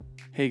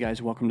Hey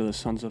guys, welcome to the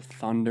Sons of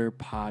Thunder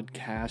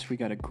podcast. We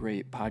got a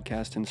great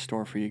podcast in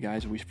store for you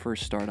guys. We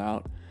first start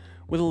out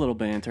with a little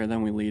banter,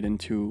 then we lead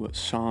into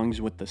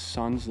songs with the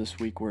Sons. This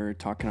week we're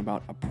talking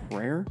about a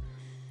prayer,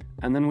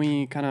 and then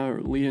we kind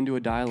of lead into a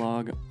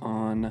dialogue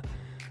on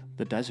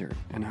the desert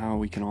and how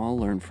we can all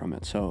learn from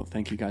it. So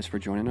thank you guys for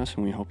joining us,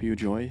 and we hope you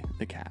enjoy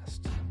the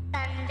cast.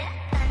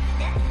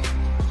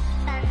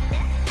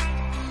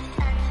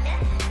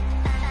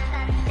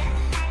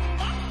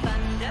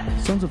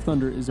 Sons of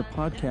Thunder is a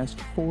podcast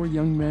for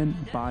young men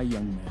by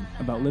young men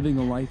about living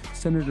a life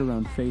centered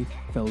around faith,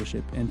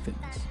 fellowship, and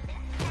fitness.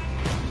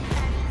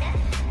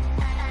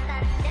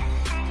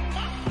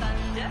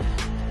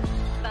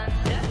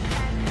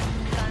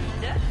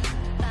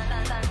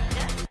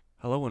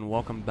 Hello and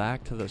welcome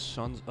back to the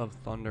Sons of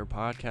Thunder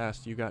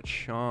podcast. You got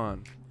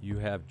Sean. You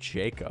have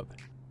Jacob.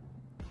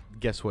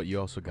 Guess what? You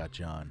also got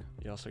John.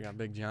 You also got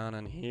Big John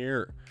in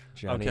here.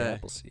 Johnny Okay.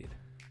 Appleseed.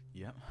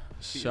 Yep.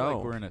 So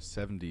like we're in a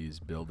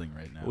 70s building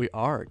right now. we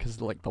are, because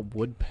like the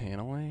wood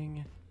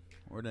paneling.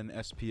 We're at an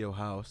SPO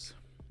house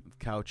with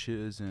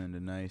couches and a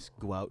nice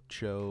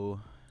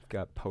gaucho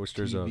Got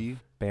posters TV. of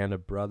Band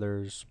of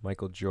Brothers,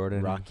 Michael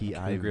Jordan, Rocky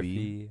Ken Ivy.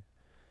 Griffey,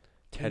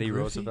 Ken Teddy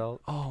Griffey?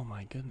 Roosevelt. Oh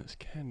my goodness,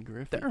 Ken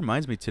Griffey. That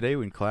reminds me, today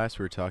in class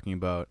we were talking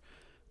about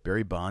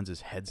Barry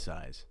Bonds' head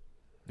size.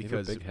 He have a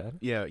Because big head?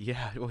 Yeah.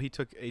 Well, he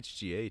took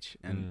HGH,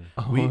 and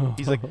Mm.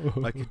 he's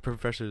like his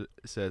professor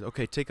says,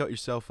 okay, take out your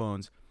cell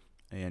phones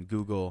and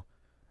Google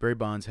Barry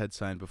Bonds head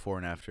sign before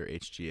and after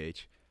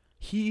HGH.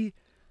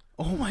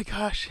 Oh my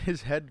gosh,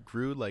 his head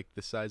grew like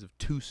the size of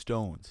 2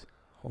 stones.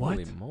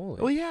 Holy What? moly.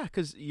 Oh yeah,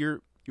 because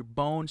your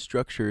bone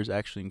structure is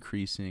actually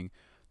increasing.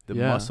 The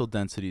Yeah. muscle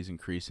density is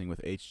increasing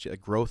with HGH.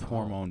 Growth Oh.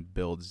 hormone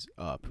builds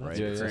up, That's right?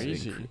 Yeah, it's yeah.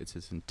 this crazy. it's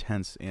this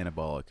intense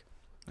anabolic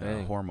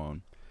Dang.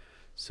 hormone.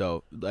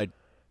 So,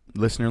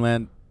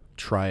 Listenerland,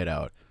 try it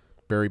out.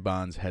 Barry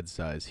Bonds head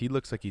size. He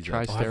looks like he's Try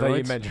like, Oh, I thought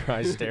you steroids? meant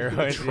try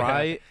steroids.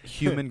 try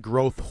human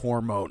growth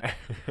hormone.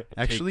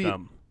 Actually, Take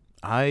them.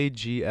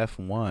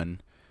 IGF-1,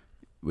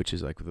 which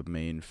is like the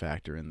main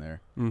factor in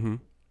there, Mm-hmm.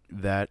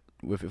 that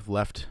if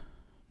left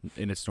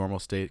in its normal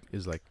state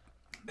is like,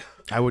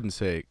 I wouldn't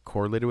say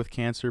correlated with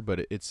cancer,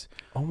 but it's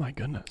Oh my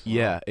goodness.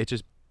 it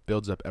just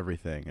builds up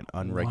everything. And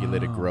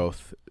unregulated Wow.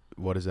 growth,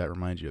 what does that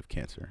remind you of?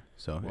 Cancer.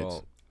 So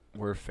Well,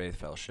 we're Faith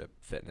Fellowship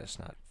Fitness,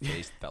 not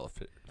Faith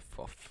Fellowship.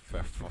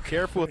 it's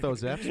careful with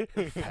those F's,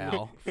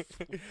 pal.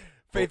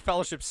 Faith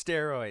Fellowship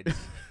steroids.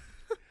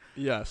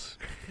 Yes.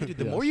 Dude,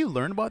 the more you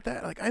learn about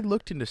that, like I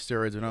looked into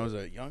steroids when I was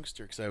a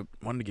youngster because I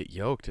wanted to get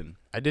yoked, and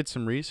I did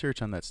some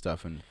research on that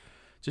stuff, and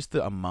just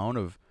the amount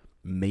of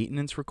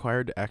maintenance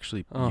required to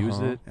actually use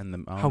Uh-huh. it, and the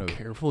amount How of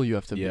careful you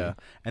have to yeah,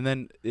 be. and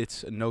then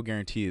it's no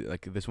guarantee.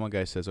 Like this one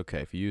guy says, okay,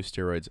 if you use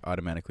steroids,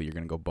 automatically you're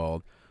gonna go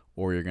bald,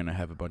 or you're gonna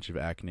have a bunch of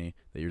acne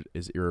that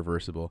is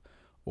irreversible,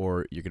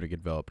 or you're gonna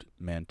develop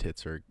man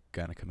tits or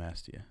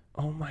gynecomastia.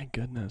 Oh my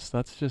goodness.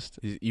 That's just,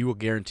 You will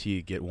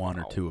guarantee get one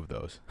or Wow. 2 of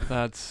those.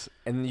 that's,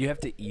 And you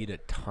have to eat a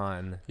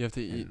ton. you have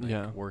to eat, and, like,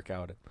 yeah. work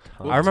out a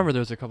ton. I remember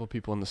there was a couple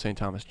people in the St.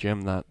 Thomas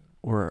gym that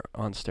were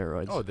on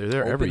steroids. Oh, they're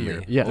there every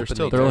year. yeah. they're openly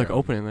still they're there. like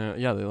opening there.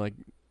 Yeah, they're like,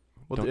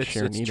 Well, don't it's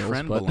share it's needles,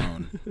 but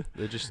trenbolone.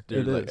 they're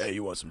It like, is. hey,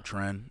 you want some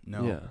tren?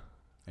 No, yeah.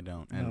 I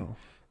don't. And No.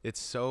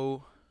 it's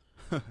so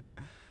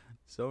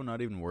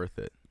not even worth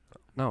it.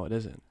 No, it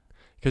isn't.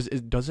 Because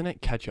doesn't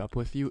it catch up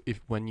with you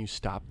when you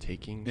stop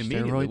taking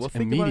Immediately. steroids? Well,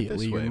 think about it this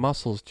Immediately, your way.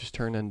 muscles just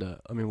turn into.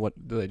 I mean,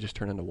 what do they just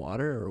turn into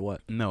water or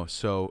what? No,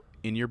 so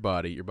in your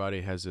body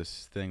has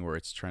this thing where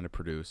it's trying to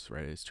produce,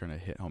 right? It's trying to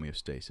hit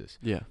homeostasis.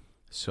 Yeah.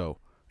 So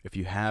if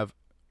you have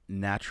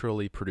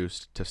naturally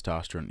produced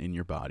testosterone in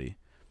your body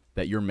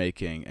that you're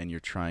making and you're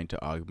trying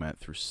to augment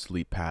through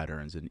sleep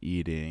patterns and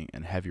eating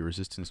and heavy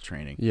resistance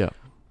training, Yeah.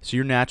 so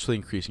you're naturally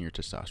increasing your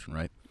testosterone,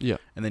 right? Yeah.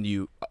 And then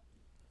you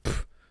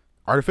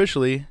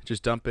artificially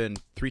just dump in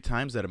 3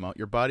 times that amount.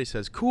 Your body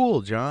says,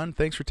 cool, John,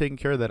 thanks for taking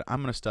care of that.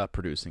 I'm going to stop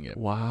producing it.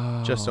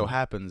 Wow. Just so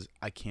happens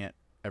I can't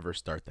ever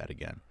start that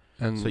again.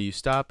 And So you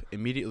stop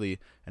immediately,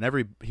 and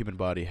every human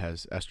body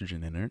has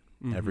estrogen in it.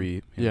 Mhm. Every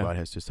human Yeah. body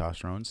has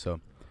testosterone. So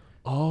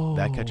oh,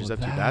 that catches up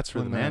to you. That's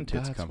where the when man that-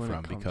 tits that's come when it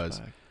from, comes because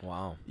back.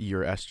 Wow.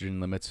 your estrogen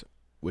limits,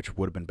 which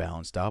would have been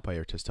balanced out by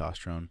your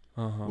testosterone,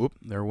 Uh-huh. whoop,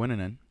 they're winning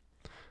in.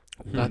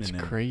 That's Winning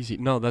in. crazy.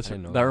 No, I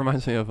didn't know that that.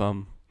 reminds me of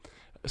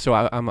So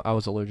I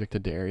was allergic to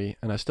dairy,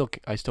 and I still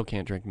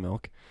can't drink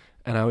milk,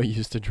 and I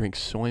used to drink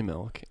soy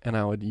milk, and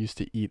I would used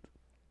to eat,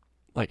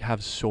 like,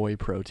 have soy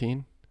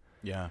protein,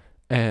 Yeah.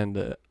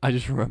 and I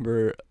just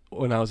remember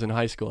when I was in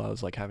high school, I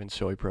was like having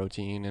soy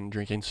protein and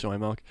drinking soy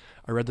milk.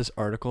 I read this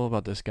article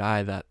about this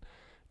guy that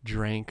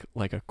drank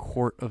like a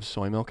quart of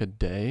soy milk a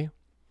day,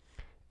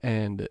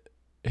 and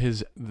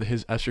his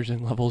estrogen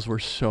levels were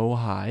so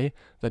high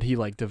that he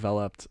like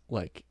developed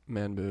like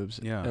man boobs,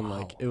 Yeah. and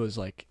like Wow. it was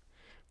like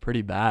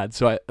pretty bad.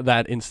 So I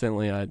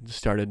instantly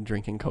started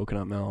drinking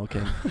coconut milk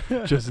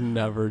and just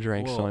never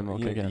drank soy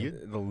milk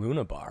again. The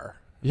Luna Bar.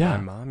 Yeah.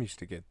 My mom used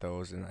to get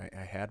those, and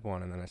I had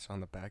one, and then I saw on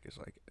the back it's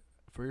like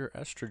for your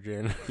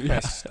estrogen. Yeah.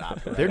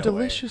 Stop. Right They're away.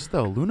 delicious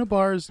though. Luna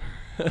bars.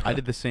 I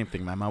did the same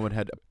thing. My mom would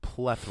have a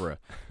plethora.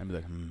 I'd be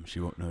like, she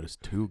won't notice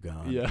 2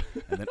 gone. Yeah.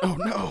 And then, oh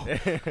no,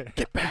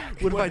 get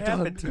back. What have I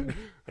happened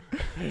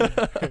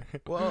done?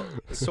 Well,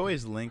 soy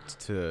is linked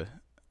to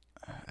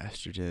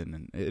estrogen,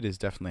 and it is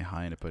definitely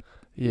high in it. But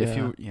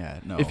Yeah.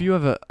 if you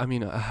have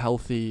a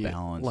healthy,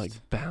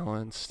 Balanced.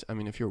 balanced. I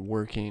mean, if you're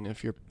working,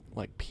 if you're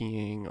like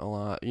peeing a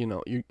lot,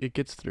 it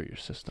gets through your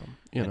system.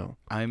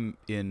 I'm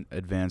in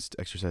advanced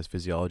exercise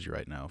physiology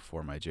right now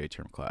for my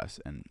J-term class,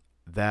 and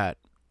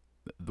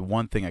the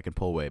one thing I can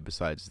pull away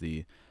besides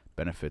the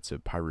benefits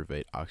of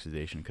pyruvate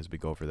oxidation, because we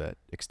go over that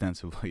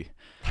extensively,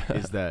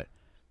 is that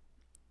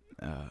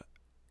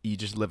you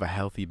just live a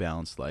healthy,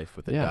 balanced life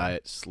with a Yeah.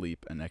 diet,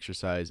 sleep, and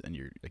exercise, and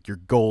you're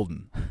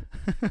golden.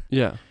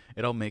 Yeah.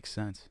 It all makes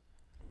sense.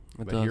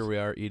 It But does. here we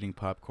are eating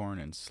popcorn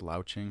and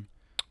slouching.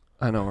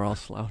 I know we're all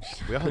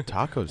slouched. We all had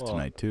tacos Well,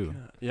 tonight too.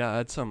 Yeah, I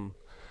had some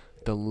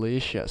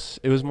delicious.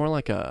 It was more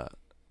like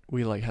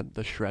we had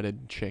the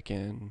shredded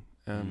chicken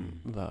and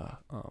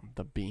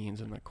the beans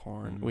and the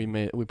corn.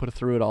 Mm. We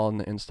threw it all in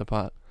the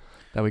Instapot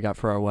that we got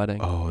for our wedding.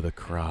 Oh, the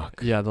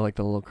crock. Yeah, the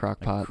little crock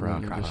pot.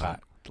 crock and then you just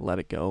pot. let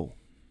it go.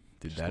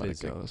 Dude, Just that let it is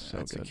go. It's so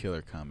that's a good.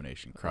 killer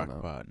combination. I Crock know.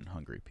 pot and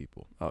hungry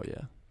people. Oh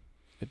yeah,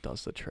 it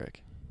does the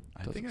trick.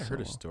 I Does think it I heard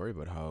so a well. story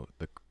about how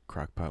the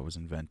crock pot was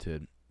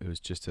invented. It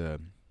was just a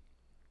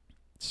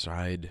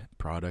side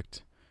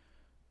product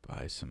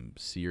by some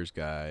Sears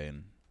guy,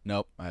 and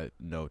nope,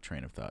 no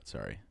train of thought.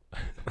 Sorry,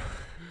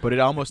 but it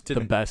almost The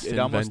didn't. best it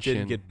almost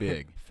didn't invention. get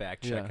big.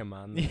 Fact check Yeah. him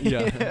on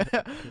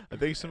Yeah. I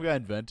think some guy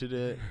invented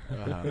it.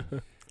 Yeah,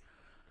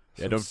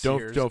 Some don't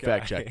Sears fact guy.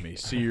 check me.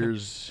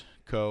 Sears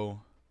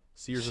Co.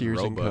 Sears and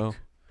and Co. Roebuck.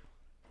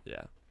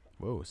 Yeah.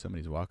 Whoa,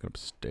 somebody's walking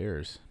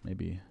upstairs.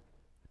 Maybe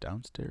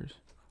downstairs.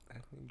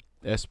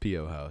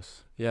 SPO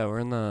house. Yeah, we're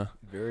in the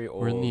Very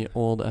old. we're in the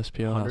old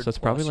SPO house. 100 That's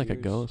probably plus like a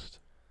years. ghost.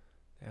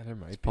 Yeah, there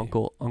might It's be.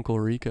 Uncle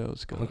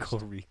Rico's ghost. Uncle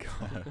Rico.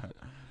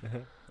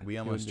 We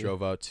almost be.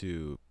 drove out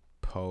to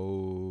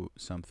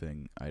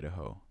something,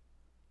 Idaho.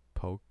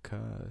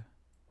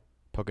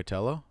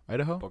 Pocatello,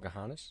 Idaho?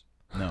 Pocahontas?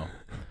 No.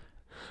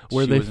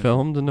 Where She they was in-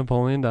 filmed the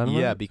Napoleon Dynamite?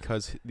 Yeah,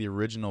 because the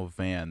original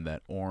van,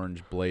 that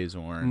orange, blaze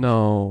orange,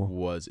 No.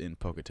 was in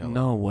Pocatello.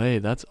 No way.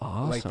 That's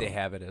awesome. Like they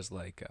have it as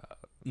like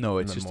No,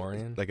 it's just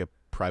Memorial? like a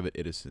private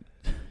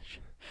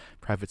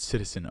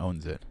citizen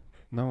owns it.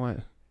 No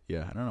way.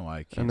 Yeah, I don't know why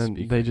I can't And then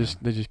speak they right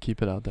just now.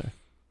 keep it out there.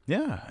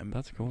 Yeah, I'm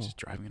That's cool. just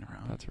driving it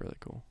around. That's really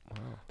cool. wow.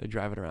 They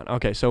drive it around.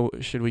 Okay, so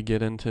should we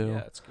get into? Yeah,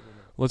 it's good.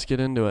 Let's get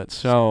into it.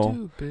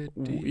 So Stupid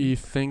we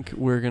think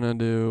we are gonna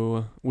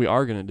do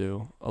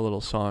a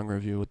little song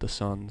review with the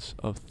Sons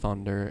of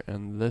Thunder,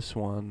 and this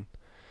one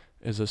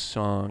is a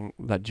song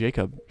that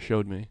Jacob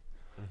showed me,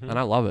 and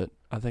I love it.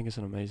 I think it's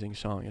an amazing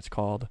song. It's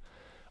called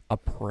 "A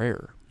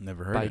Prayer"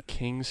 Never heard by it.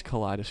 King's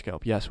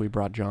Kaleidoscope. Yes, we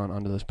brought John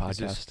onto this Is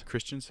this podcast. a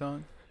Christian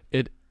song?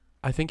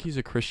 I think he's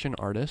a Christian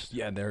artist.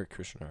 Yeah, they're a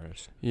Christian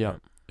artist. Yeah.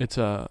 It's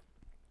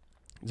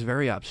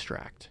very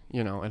abstract.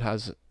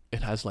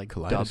 It has like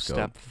Kaleidoscope.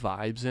 dubstep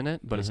vibes in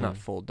it, but it's not Mhm.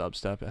 full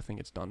dubstep. I think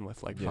it's done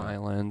with like Yeah.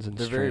 violins and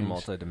They're very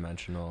strings.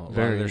 multidimensional. A lot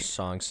Very- of their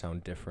songs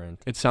sound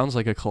different. It sounds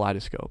like a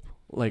kaleidoscope.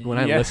 Like when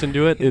I Yeah. listen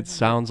to it, it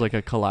sounds like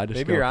a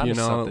kaleidoscope. Maybe you're onto you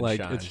know, something,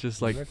 like Sean. it's just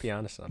You like might be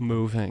onto something.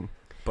 moving.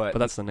 But But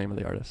that's the name of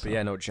the artist. But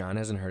yeah, no, John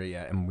hasn't heard it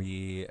yet, and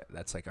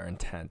that's like our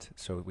intent.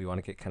 So we want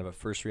to get kind of a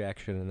first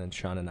reaction, and then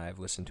Sean and I have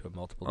listened to it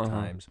multiple Uh-huh.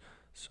 times.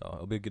 So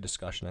it'll be a good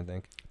discussion, I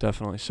think.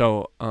 Definitely.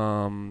 So,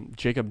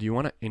 Jacob, do you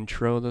want to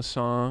intro the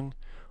song,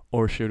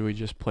 or should we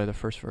just play the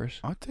first verse?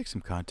 I'll take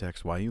some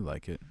context why you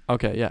like it.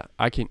 Okay, yeah,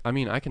 I can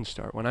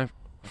start.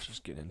 Let's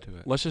just get into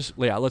it.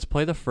 Let's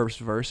play the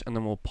first verse, and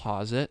then we'll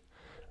pause it,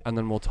 and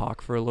then we'll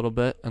talk for a little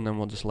bit, and then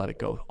we'll just let it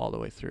go all the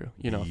way through.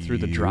 Through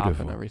the drop and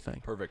Beautiful.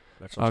 everything. Perfect.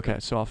 That sounds Okay,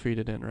 good. so I'll feed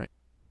it in, right?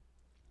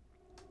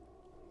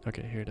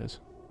 Okay, here it is.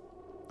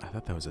 I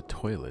thought that was a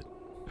toilet.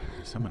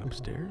 Is someone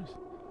upstairs?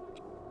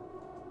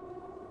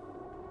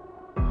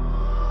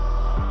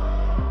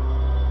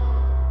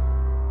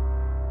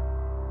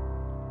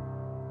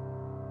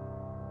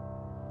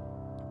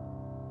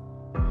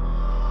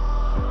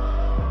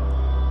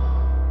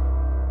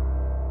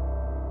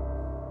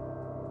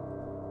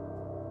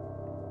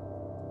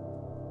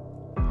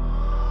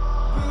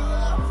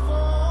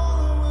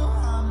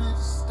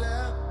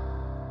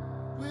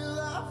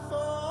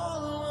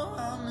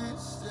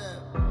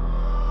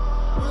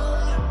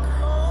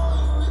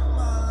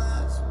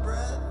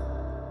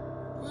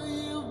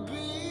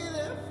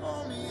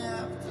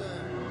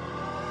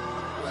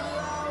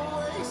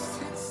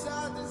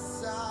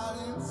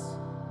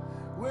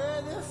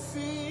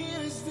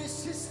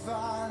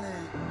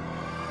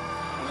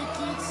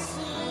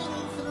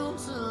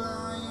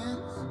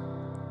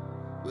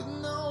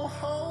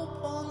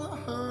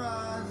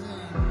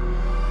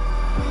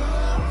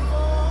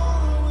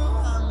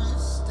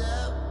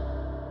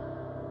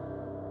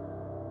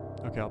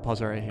 Okay, I'll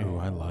pause it right here. Oh,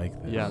 I like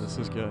this. Yeah, this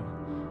is good.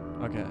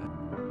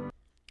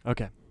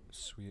 Okay.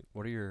 Sweet.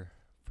 What are your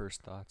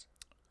first thoughts?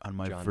 On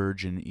my John.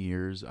 virgin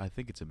ears, I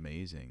think it's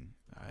amazing.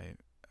 I'm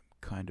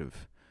kind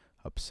of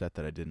upset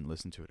that I didn't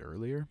listen to it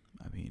earlier.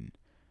 I mean,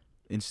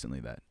 instantly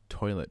that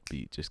toilet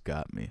beat just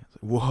got me. I was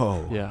like,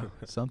 whoa, Yeah.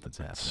 something's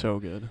happening. So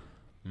good.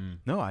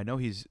 No, I know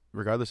he's,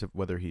 regardless of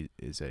whether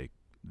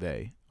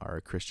they are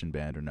a Christian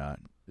band or not,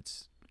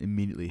 it's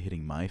immediately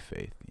hitting my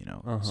faith, you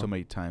know. Uh-huh. So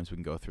many times we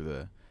can go through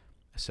the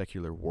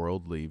secular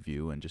worldly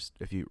view, and just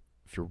if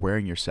you're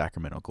wearing your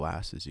sacramental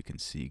glasses, you can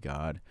see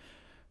God.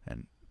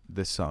 And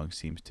this song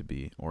seems to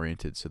be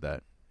oriented so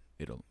that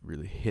it'll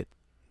really hit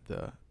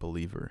the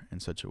believer in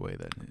such a way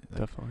that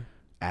Definitely.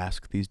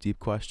 ask these deep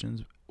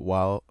questions,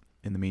 while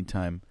in the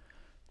meantime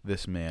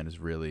this man is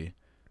really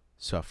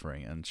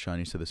suffering. And Sean,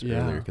 you said this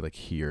earlier, you could like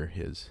hear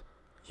his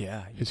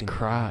His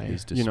cry,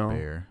 his you know,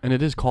 despair. and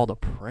it is called a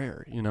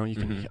prayer. You know, you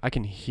can Mhm. I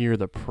can hear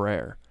the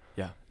prayer.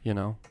 Yeah. You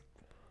know.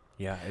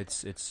 Yeah,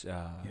 it's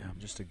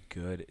just a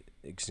good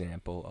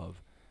example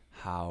of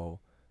how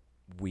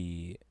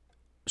we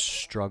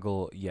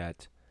struggle,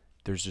 yet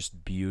there's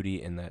just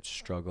beauty in that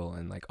struggle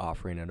and like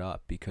offering it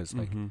up, because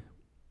like Mhm.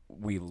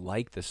 we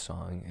like the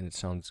song and it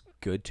sounds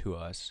good to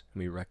us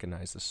and we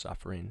recognize the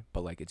suffering,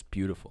 but like it's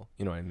beautiful.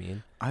 You know what I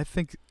mean? I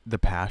think the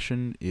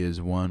passion is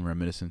one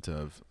reminiscent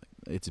of,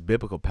 it's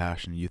biblical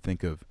passion. You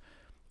think of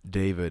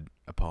David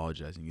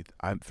apologizing.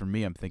 For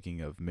me, I'm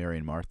thinking of Mary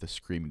and Martha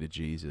screaming to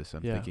Jesus.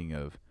 I'm Yeah. thinking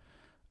of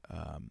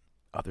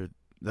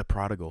the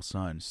prodigal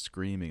son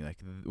screaming. Like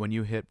when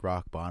you hit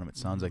rock bottom, it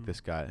sounds like Mhm.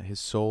 this guy, his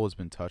soul has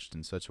been touched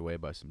in such a way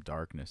by some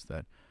darkness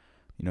that,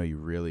 you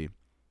know,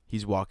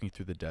 he's walking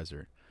through the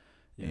desert,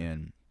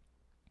 and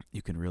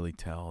you can really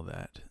tell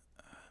that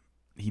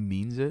he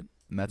means it.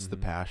 And that's the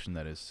Mhm. passion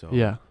that is so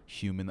Yeah.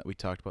 human that we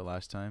talked about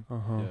last time.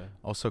 Uh-huh. Yeah.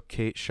 Also,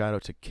 shout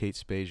out to Kate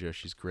Spazia.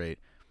 She's great.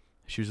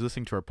 She was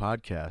listening to our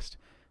podcast,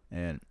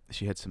 and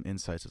she had some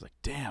insights. I was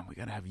like, damn, we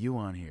got to have you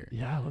on here.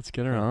 Yeah, let's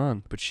get her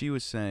on. But she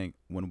was saying,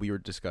 when we were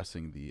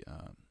discussing the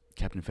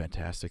Captain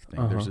Fantastic thing,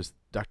 Uh-huh. there's this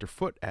Dr.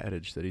 Foote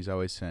adage that he's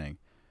always saying.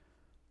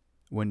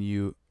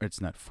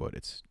 It's not Foote,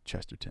 it's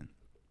Chesterton.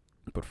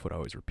 But Foote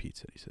always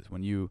repeats it. He says,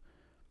 when you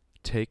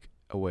take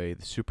away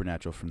the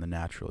supernatural from the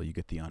natural, you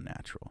get the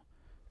unnatural.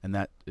 And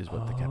that is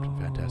what the Captain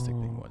Fantastic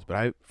thing was.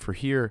 But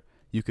here,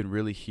 you can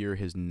really hear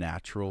his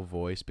natural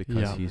voice because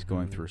Yeah. he's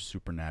going Mhm. through a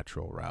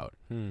supernatural route.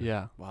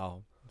 Yeah.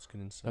 Wow. That's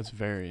good insight. That's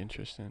very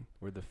interesting.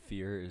 Where the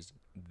fear is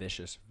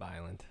vicious,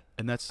 violent.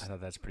 And I thought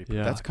that's pretty.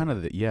 Yeah. that's kind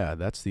of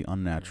that's the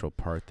unnatural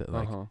part that,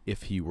 like, Uh-huh.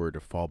 if he were to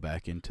fall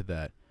back into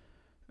that,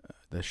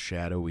 the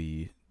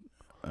shadowy,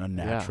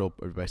 unnatural,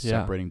 or by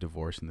separating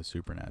divorce and the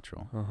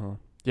supernatural. Uh-huh.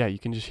 Yeah, you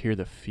can just hear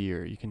the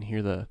fear. You can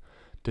hear the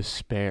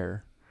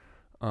despair.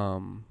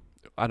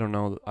 I don't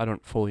know. I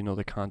don't fully know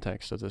the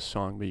context of this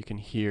song, but you can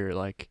hear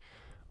like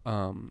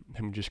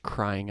him just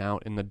crying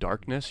out in the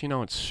darkness. You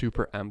know, it's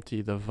super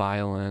empty. The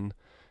violin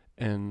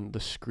and the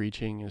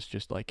screeching is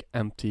just like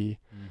empty.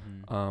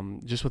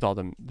 Just with all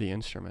the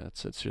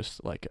instruments, it's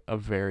just like a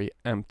very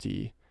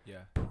empty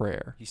Yeah.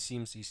 prayer. He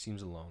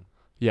seems alone,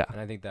 Yeah. and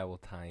I think that will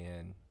tie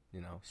in. You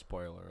know,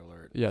 spoiler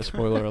alert. Yeah,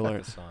 spoiler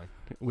alert. The song.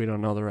 We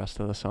don't know the rest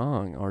of the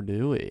song, or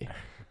do we?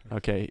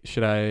 Okay,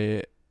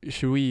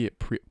 should we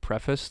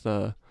preface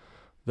the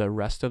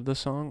rest of the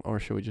song, or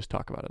should we just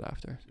talk about it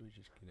after? Should we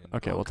just get in?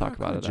 Okay, we'll talk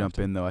about it Jump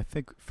after. in though. I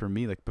think for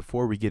me, like,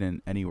 before we get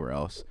in anywhere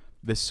else,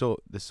 this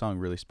song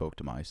really spoke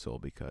to my soul,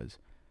 because,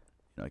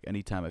 you know, like,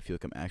 anytime I feel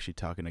like I'm actually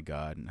talking to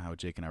God, and how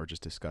Jake and I were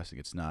just discussing,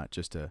 it's not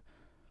just a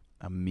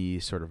me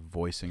sort of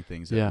voicing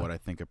things Yeah. at what I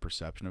think a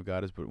perception of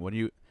God is, but when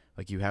you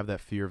have that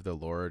fear of the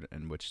Lord,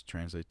 and which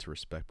translates to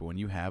respect, but when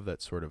you have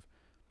that sort of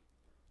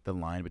the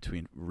line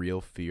between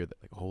real fear that,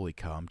 like, holy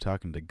cow, I'm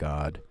talking to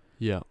God.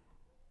 Yeah.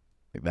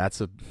 Like,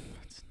 it's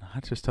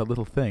not just a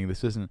little thing.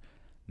 This isn't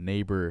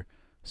neighbor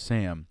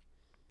Sam.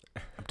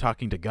 I'm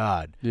talking to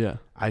God. Yeah.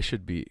 I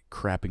should be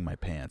crapping my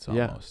pants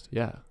Yeah. almost.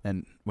 Yeah.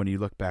 And when you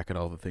look back at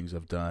all the things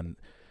I've done,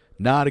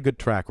 not a good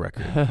track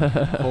record.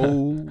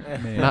 Oh,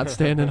 man. Not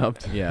standing up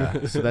to.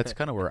 Yeah. So that's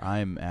kind of where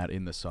I'm at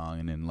in the song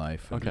and in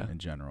life and Okay. in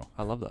general.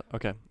 I love that.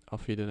 Okay, I'll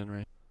feed it in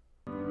right.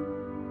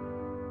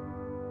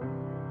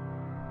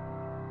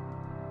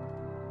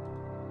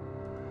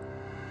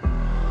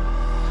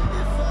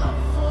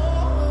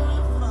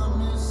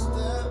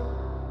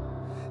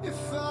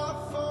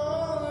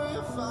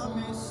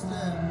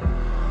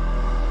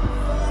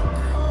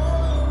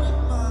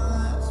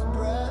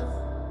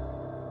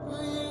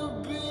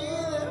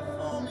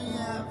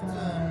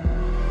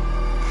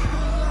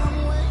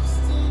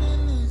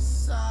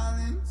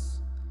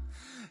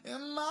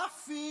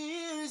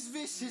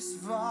 Vicious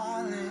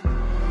violent.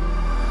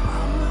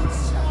 I'm a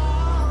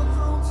child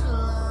prone to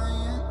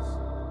lions.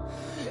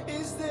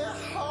 Is there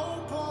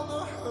hope on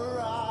the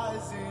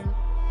horizon?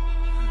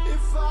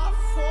 If I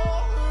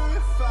fall or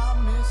if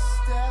I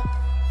misstep.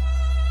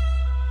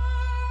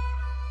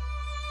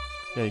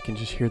 Yeah, you can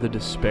just hear the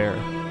despair.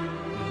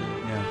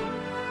 Yeah.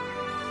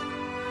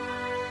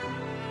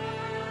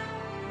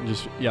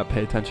 Just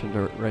pay attention to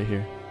right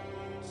here.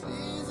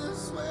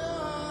 Jesus, where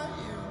are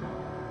you?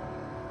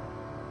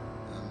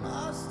 Am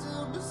I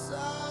still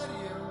beside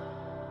you?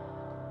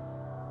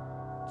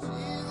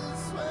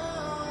 Jesus, where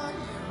are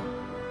you?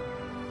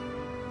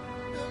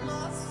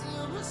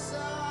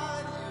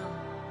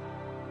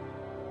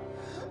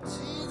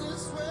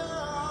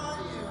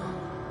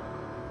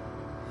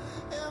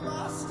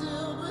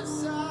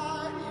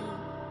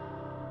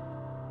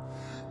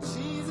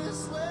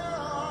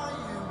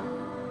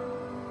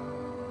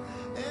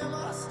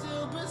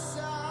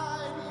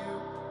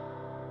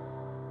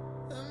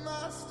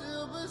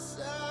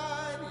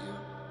 beside you.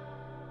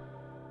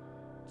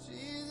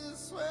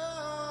 Jesus, where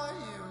are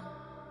you?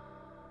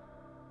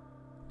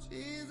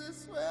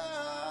 Jesus, where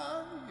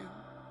are you?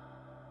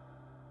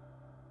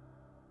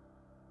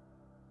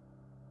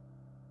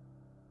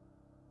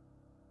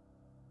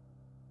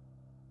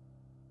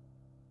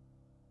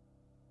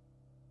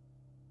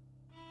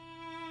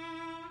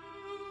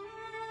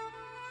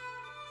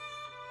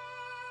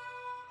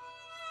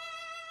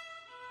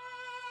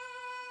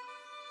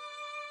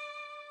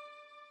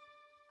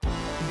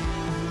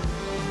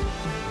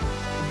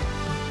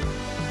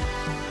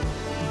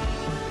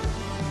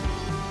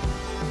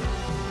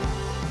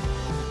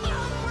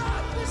 I'm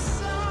right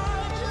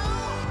beside you.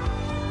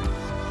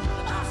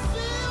 I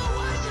feel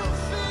what you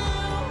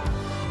feel.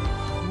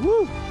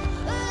 Woo!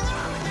 And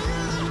I'm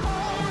here to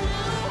hold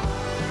you.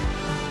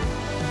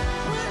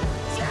 When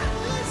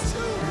death is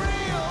too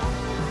real,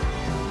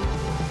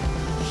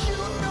 you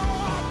know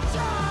I'm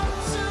down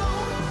too.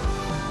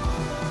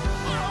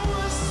 I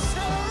was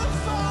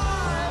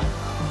terrified.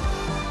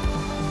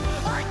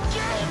 I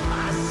gave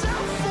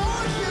myself for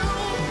you.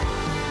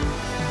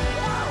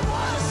 I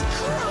was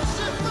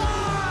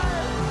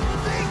crucified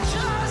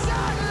because I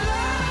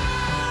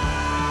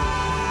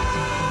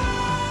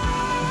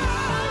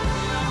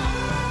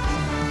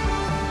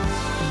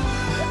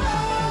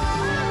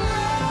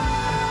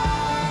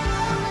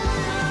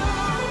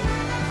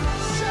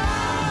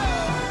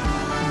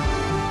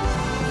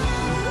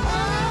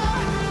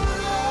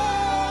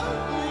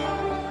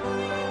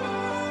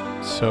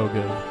So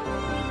good.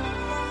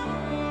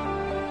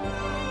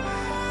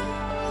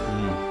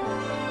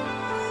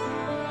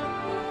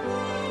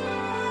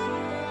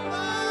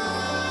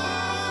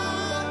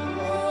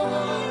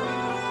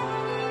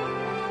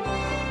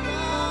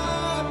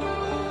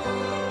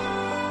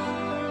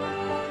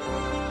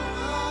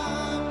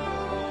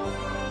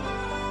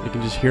 You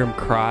can just hear him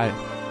cry.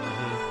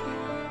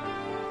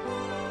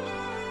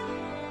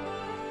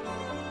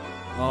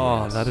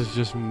 Oh, that is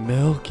just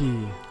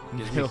milky.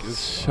 It's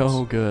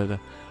so good.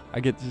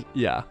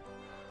 Yeah.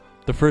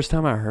 The first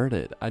time I heard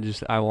it,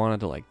 I wanted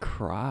to like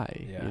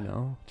cry, Yeah. you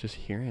know? Just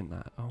hearing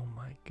that. Oh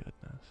my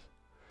goodness.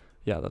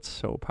 Yeah, that's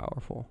so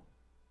powerful.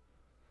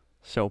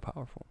 So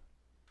powerful.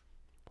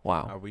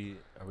 Wow. Are we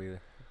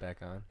back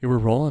on? Yeah, we're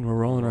rolling right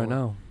rolling.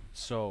 now.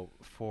 So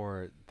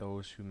for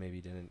those who maybe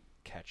didn't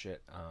catch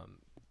it,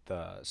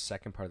 the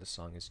second part of the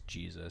song is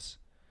Jesus,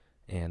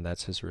 and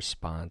that's his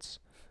response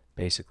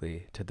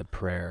basically to the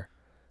prayer,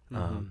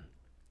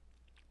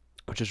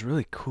 which is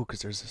really cool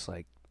because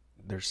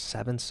there's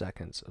 7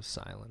 seconds of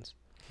silence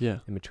Yeah.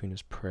 in between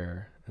his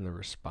prayer and the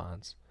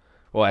response.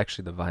 Well,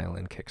 actually the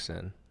violin kicks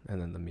in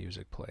and then the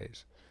music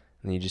plays,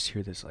 and then you just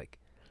hear this like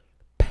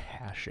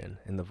passion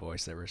in the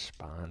voice that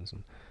responds.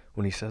 And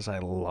when he says I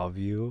love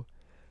you,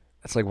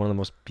 that's like one of the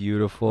most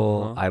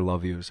beautiful I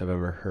love yous I've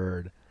ever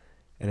heard.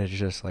 And it's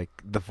just like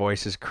the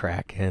voice is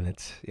cracking.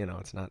 It's,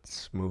 it's not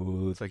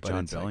smooth. It's like but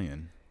John it's like-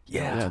 Bellion.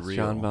 yeah, it's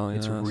John Bellion.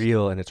 it's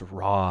real and it's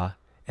raw.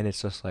 And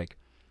it's just like,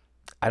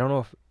 I don't know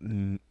if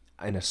in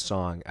a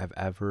song I've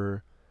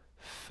ever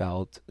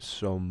felt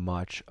so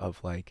much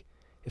of like,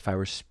 if I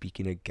were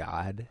speaking to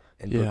God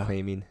and Yeah.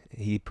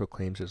 he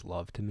proclaims his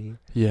love to me.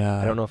 Yeah.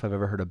 I don't know if I've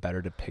ever heard a better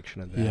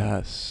depiction of that.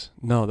 Yes.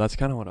 No, that's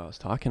kind of what I was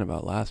talking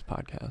about last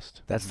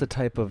podcast. That's the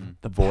type of Mhm.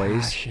 The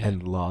voice passion.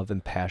 and love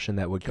and passion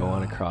that would go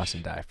on a cross Gosh.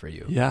 and die for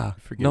you. Yeah.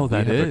 Forget No, we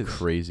that have is. a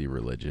crazy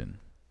religion.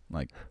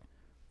 Like,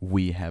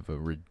 we have a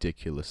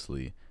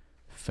ridiculously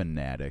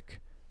fanatic,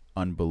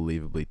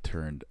 unbelievably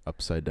turned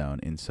upside down,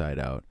 inside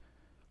out,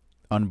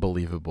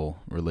 unbelievable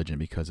religion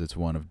because it's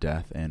one of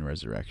death and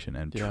resurrection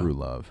and Yeah. true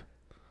love.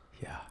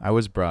 Yeah. I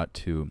was brought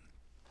to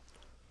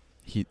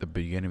the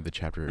beginning of the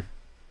chapter,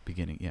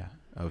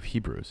 of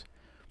Hebrews,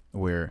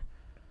 where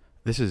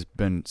this has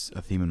been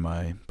a theme in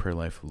my prayer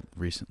life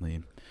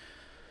recently,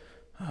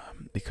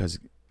 because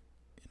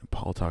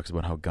Paul talks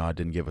about how God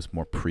didn't give us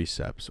more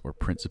precepts or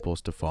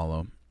principles to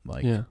follow.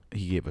 Like, Yeah.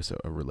 he gave us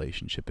a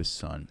relationship, his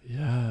son.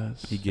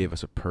 Yes. He gave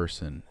us a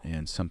person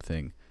and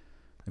something.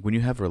 Like, when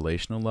you have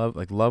relational love,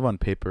 like love on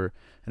paper,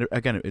 and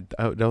again, it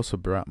also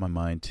brought my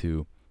mind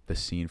to the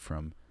scene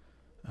from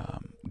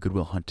Good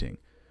Will Hunting,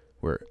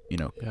 where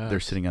they're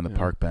Yes, sitting on the yeah.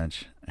 park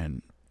bench,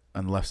 and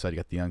on the left side you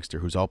got the youngster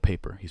who's all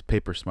paper. He's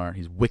paper smart.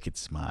 He's wicked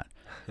smart.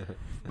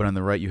 But on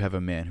the right you have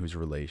a man who's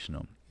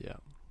relational. Yeah.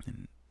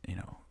 And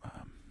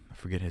I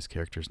forget his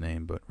character's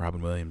name, but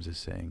Robin Williams is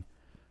saying,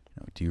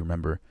 do you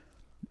remember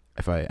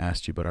if I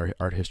asked you about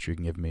art history, you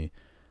can give me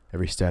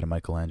every stat of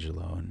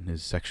Michelangelo and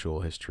his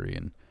sexual history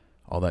and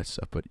all that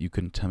stuff, but you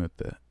couldn't tell me what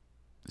the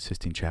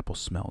Sistine Chapel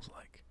smells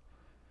like.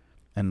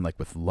 And like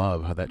with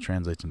love, how that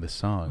translates in the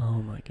song.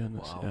 Oh my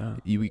goodness. Wow. Yeah.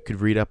 You could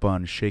read up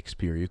on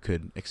Shakespeare, you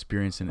could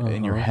experience it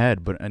in your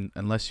head, but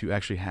unless you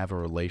actually have a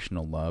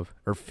relational love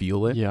or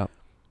feel it. Yeah.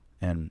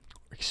 And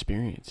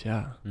Experience.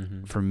 Yeah.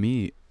 Mm-hmm. for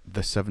me,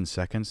 the 7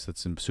 seconds,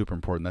 that's super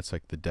important. That's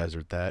like the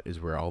desert. That is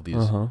where all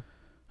these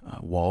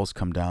walls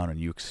come down and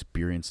you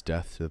experience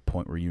death to the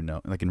point where you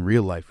know, like in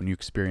real life, when you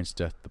experience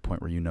death to the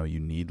point where you know you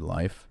need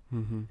life,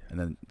 Mm-hmm. and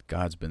then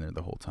God's been there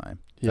the whole time.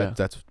 Yeah.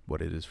 That's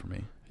what it is for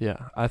me.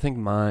 Yeah, I think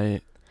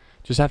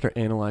just after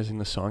analyzing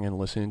the song and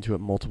listening to it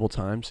multiple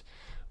times,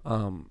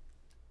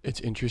 it's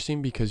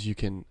interesting because you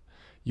can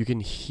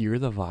hear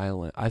the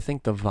violin. I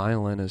think the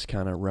violin is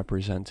kind of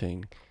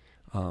representing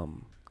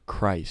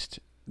Christ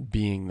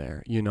being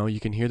there. You know,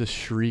 you can hear the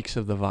shrieks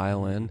of the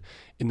violin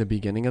in the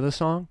beginning of the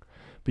song,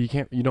 but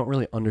you don't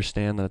really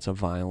understand that it's a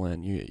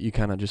violin. You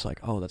kind of just like,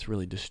 oh, that's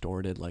really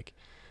distorted, like,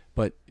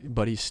 but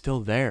he's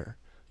still there,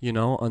 you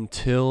know,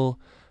 until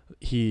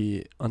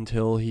he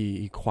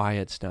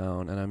quiets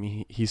down. And I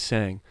mean, he's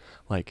saying,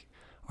 like,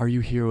 are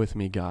you here with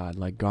me, God?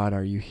 Like, God,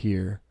 are you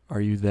here?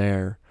 Are you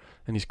there?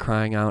 And he's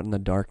crying out in the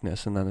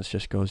darkness, and then it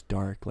just goes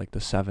dark, like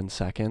the 7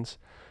 seconds,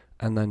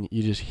 and then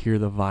you just hear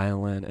the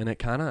violin, and it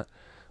kind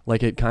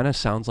of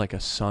sounds like a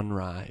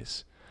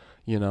sunrise,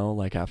 you know,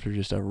 like after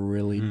just a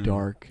really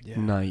dark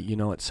night, you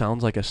know, it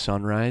sounds like a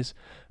sunrise,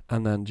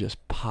 and then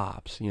just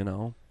pops, you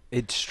know.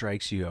 It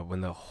strikes you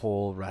when the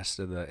whole rest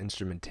of the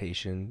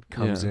instrumentation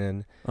comes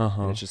in,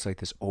 and it's just like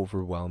this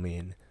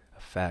overwhelming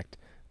effect.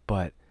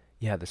 But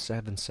yeah, the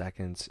 7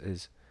 seconds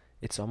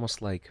it's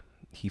almost like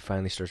he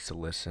finally starts to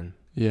listen.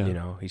 Yeah. You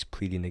know, he's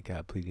pleading to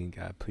God,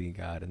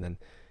 and then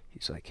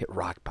he's like hit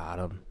rock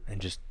bottom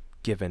and just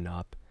given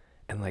up.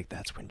 And like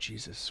that's when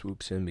Jesus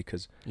swoops in,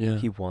 because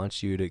he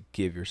wants you to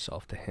give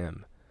yourself to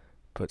him.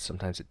 But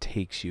sometimes it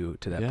takes you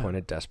to that point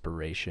of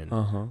desperation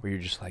where you're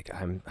just like,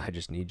 I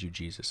just need you,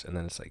 Jesus. And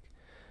then it's like,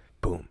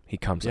 boom, he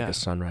comes like a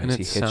sunrise. And he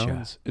hits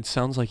you. It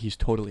sounds like he's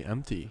totally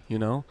empty, you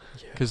know?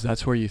 Because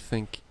that's where you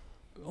think,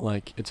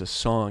 like, it's a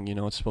song, you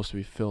know, it's supposed to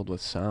be filled with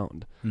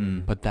sound.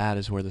 But that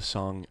is where the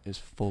song is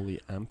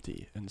fully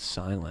empty and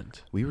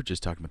silent. We were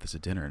just talking about this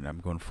at dinner, and I'm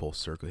going full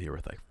circle here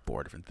with like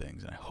 4 different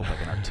things, and I hope I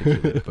can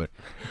articulate it. But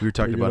we were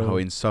talking about how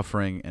in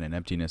suffering and in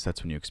emptiness,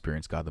 that's when you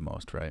experience God the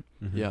most, right?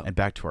 Yeah. And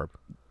back to our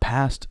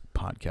past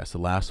podcast, the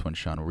last one,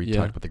 Sean, where we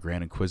talked about the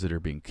Grand Inquisitor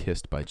being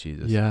kissed by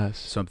Jesus. Yes.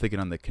 So I'm thinking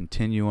on the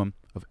continuum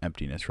of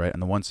emptiness, right? On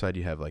the one side,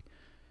 you have like,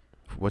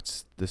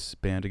 what's this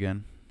band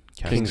again?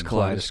 King's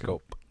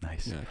Kaleidoscope.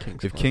 Nice. Yeah,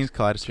 King's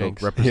Kaleidoscope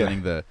Jinx.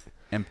 representing the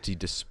empty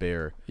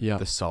despair, Yeah.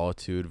 the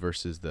solitude,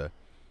 versus the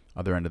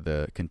other end of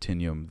the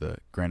continuum, the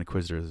Grand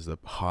Inquisitor is the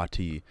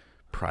haughty,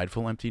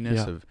 prideful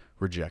emptiness of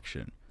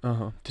rejection.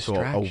 So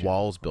Distraction. a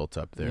wall's built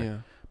up there. Yeah.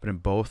 But in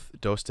both,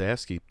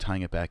 Dostoevsky,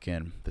 tying it back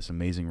in, this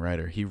amazing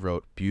writer, he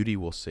wrote, "Beauty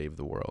will save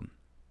the world."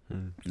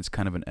 It's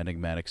kind of an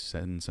enigmatic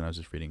sentence, and I was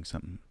just reading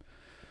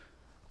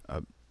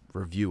a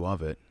review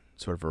of it,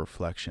 sort of a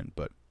reflection.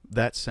 But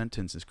that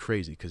sentence is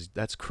crazy because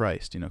that's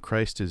Christ. You know,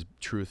 Christ is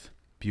truth,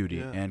 beauty,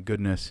 and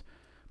goodness.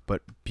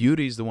 But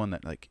beauty is the one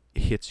that like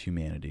hits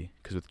humanity,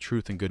 because with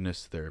truth and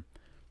goodness, they're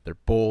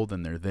bold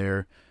and they're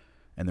there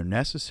and they're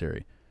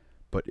necessary.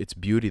 But it's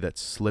beauty that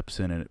slips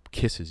in and it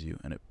kisses you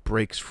and it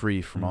breaks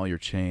free from all your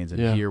chains.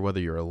 And here, whether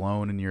you're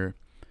alone in your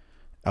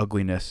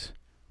ugliness,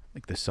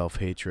 like the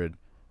self-hatred,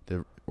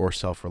 or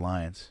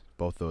self-reliance,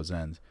 both those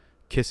ends,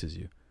 kisses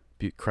you.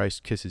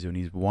 Christ kisses you, and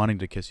he's wanting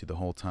to kiss you the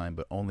whole time,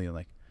 but only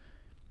like,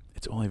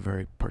 it's only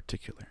very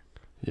particular.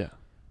 Yeah.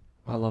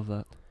 I love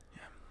that.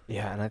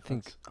 Yeah, and I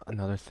think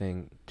another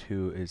thing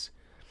too is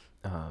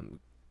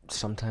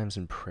sometimes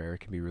in prayer it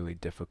can be really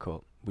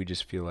difficult. We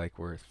just feel like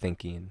we're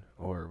thinking,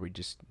 or we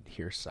just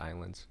hear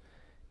silence.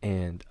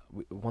 And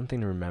one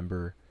thing to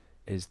remember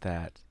is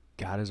that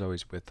God is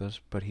always with us,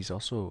 but he's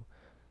also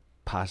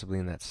possibly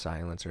in that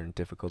silence or in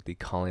difficulty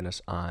calling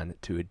us on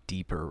to a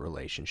deeper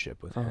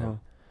relationship with him,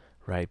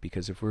 right?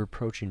 Because if we're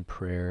approaching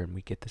prayer and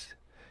we get this,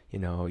 you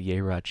know,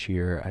 yeh-rah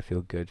cheer, I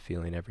feel good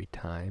feeling every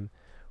time,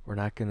 we're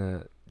not going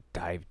to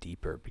dive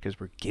deeper because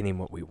we're getting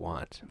what we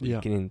want. We're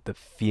getting the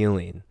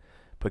feeling.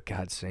 But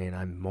God's saying,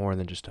 I'm more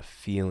than just a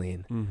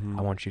feeling.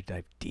 I want you to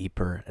dive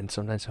deeper. And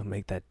sometimes he'll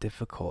make that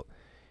difficult.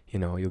 You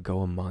know, you'll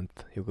go a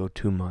month, you'll go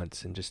 2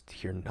 months and just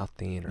hear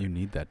nothing. Or you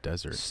need that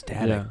desert.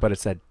 Static, but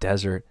it's that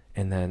desert.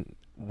 And then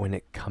when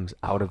it comes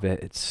out of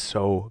it, it's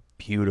so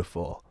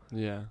beautiful.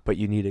 Yeah. But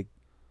you need to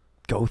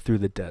go through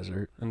the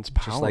desert. And it's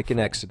powerful. Just like in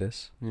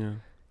Exodus. Yeah.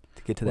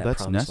 To get to Well, that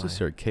that's promised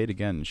necessary. land. Kate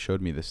again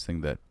showed me this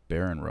thing that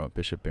Barron wrote,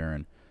 Bishop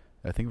Barron.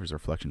 I think it was a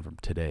reflection from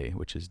today,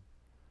 which is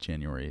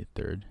January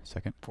 3rd,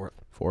 2nd?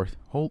 4th.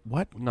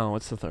 What? No,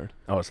 it's the 3rd.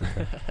 Oh, it's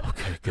the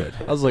Okay, good.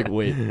 I was like,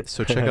 wait.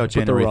 So check out Put the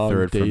January wrong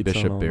 3rd from dates on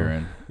Bishop all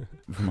Barron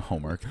from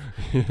homework.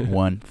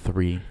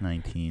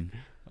 1/3/19.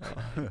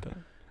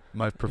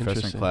 My professor in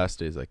Interesting. class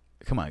today is like,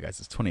 come on, guys,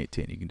 it's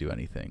 2018. You can do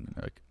anything.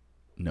 They're like,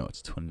 no,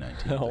 it's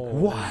 2019. Oh, Like,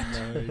 what?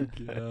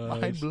 my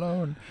Mind gosh.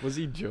 blown. Was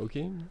he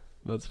joking?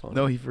 That's funny.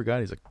 No, he forgot.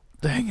 He's like,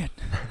 dang it.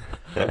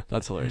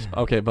 That's hilarious.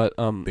 Okay, but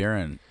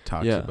Barron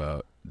talks Yeah.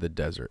 about the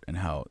desert and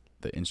how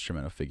the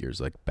instrumental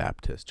figures like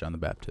Baptist, John the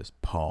Baptist,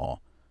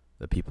 Paul,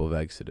 the people of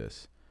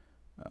Exodus,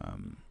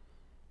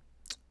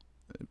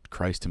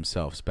 Christ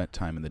himself spent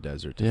time in the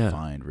desert to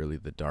find really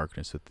the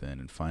darkness within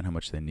and find how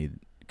much they need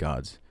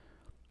God's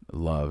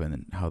love, and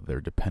then how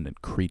they're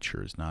dependent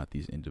creatures, not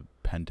these independent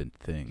independent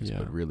things, Yeah.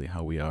 but really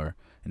how we are,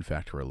 in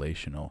fact,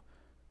 relational.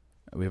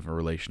 We have a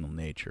relational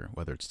nature,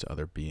 whether it's to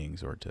other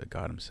beings or to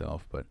God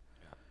himself. But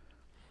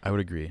I would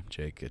agree,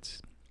 Jake.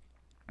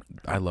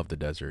 I love the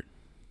desert.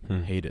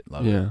 Hate it,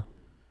 love it,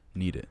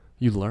 need it.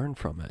 You learn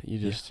from it. You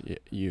Yeah. just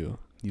you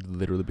You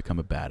literally become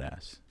a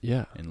badass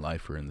yeah. in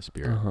life or in the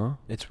spirit.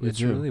 It's You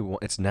do. really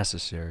it's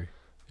necessary.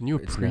 And you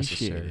It's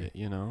appreciate necessary. it,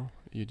 you know?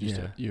 You just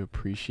Yeah. you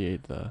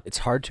appreciate the It's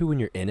hard to when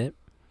you're in it,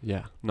 no,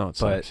 it but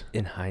sucks.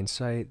 in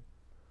hindsight,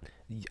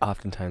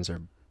 oftentimes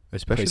are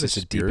Especially the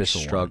places of deepest spiritual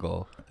one.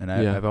 struggle. And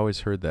Yeah. I've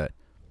always heard that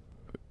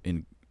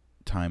in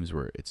times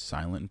where it's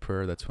silent in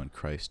prayer, that's when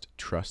Christ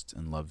trusts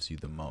and loves you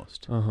the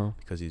most,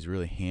 because he's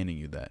really handing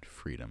you that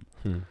freedom.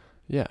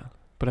 Yeah.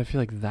 But I feel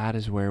like that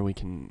is where we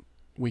can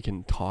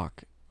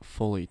talk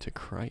fully to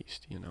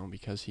Christ, you know,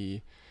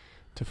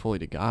 fully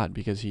to God,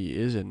 because he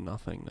is in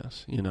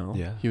nothingness, you know?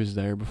 Yeah. He was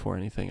there before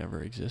anything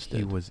ever existed.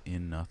 He was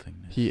in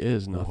nothingness. He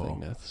is Whoa.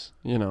 nothingness,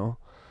 you know?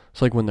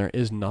 It's like when there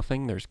is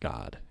nothing, there's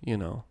God, you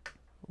know?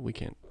 We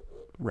can't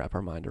wrap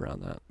our mind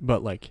around that.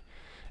 But like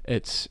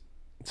it's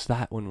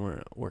that when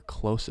we're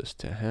closest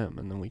to him,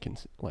 and then we can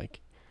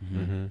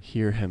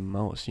hear him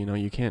most, you know?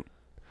 You can't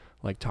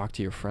like talk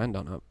to your friend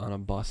on a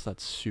bus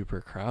that's super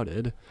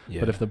crowded,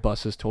 but if the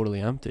bus is totally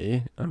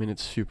empty, I mean,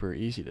 it's super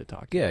easy to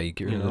talk to. you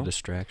get rid of know? the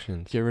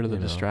distractions. Get rid of the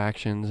you know?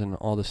 distractions and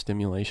all the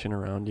stimulation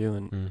around you,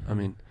 and I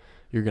mean,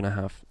 you're gonna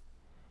have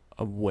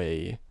a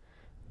way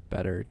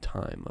better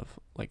time of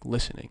like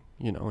listening,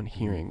 you know, and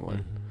hearing what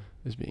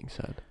is being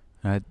said.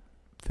 And I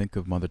think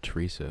of Mother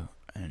Teresa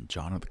and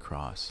John of the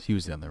Cross. He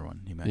was the other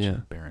one. He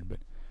mentioned Baron, but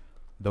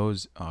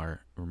those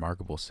are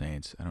remarkable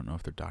saints. I don't know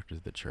if they're doctors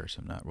of the church.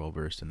 I'm not well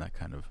versed in that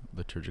kind of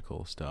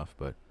liturgical stuff,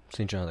 but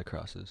St. John of the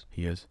Crosses.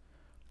 he is.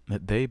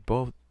 They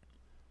both,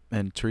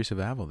 and Teresa of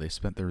Avila,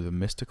 they're the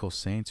mystical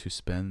saints who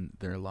spend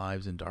their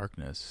lives in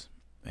darkness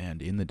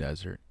and in the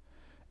desert.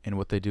 And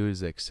what they do is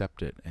they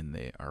accept it and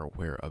they are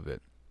aware of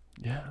it.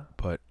 Yeah.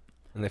 But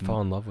And they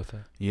fall in love with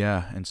it.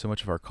 yeah, and so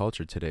much of our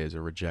culture today is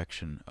a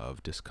rejection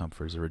of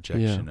discomfort, is a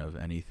rejection of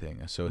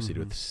anything associated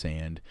with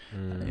sand. You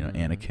know,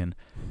 Anakin,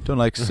 don't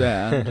like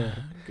sand.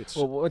 It's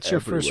Well, what's your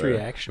first everywhere.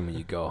 reaction when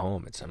you go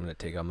home? It's I'm going to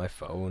take out my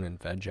phone and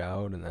veg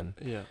out, and then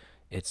Yeah.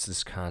 it's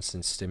this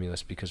constant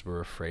stimulus because we're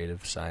afraid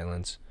of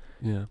silence.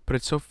 Yeah. But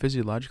it's so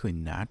physiologically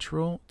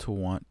natural to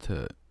want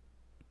to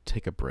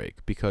take a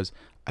break because,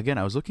 again,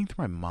 I was looking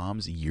through my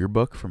mom's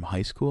yearbook from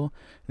high school.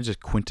 It's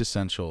just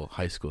quintessential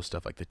high school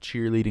stuff, like the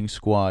cheerleading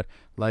squad.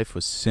 Life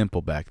was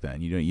simple back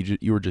then. You know,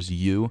 you were just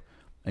you,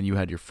 and you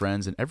had your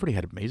friends, and everybody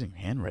had amazing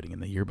handwriting in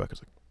the yearbook. I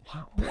was like,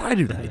 wow, why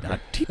do they not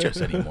teach us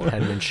anymore?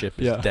 Penmanship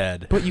is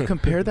dead. But you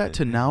compare that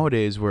to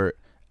nowadays where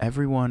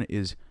everyone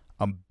is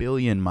a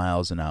billion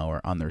miles an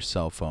hour on their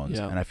cell phones,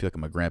 Yeah. and I feel like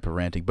I'm a grandpa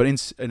ranting, but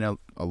in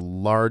a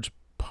large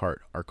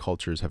part, our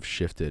cultures have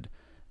shifted,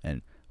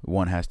 and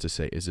one has to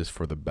say, is this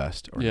for the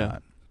best or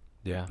not?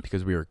 Yeah.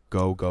 Because we are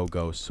go, go,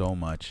 go so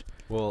much.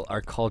 Well,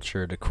 our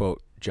culture, to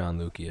quote John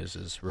Lucius,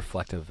 is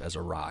reflective as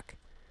a rock.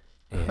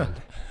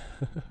 And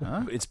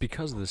Huh? it's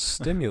because of the I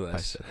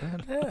stimulus.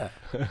 said that.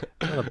 Yeah.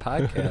 On a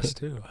podcast,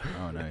 too.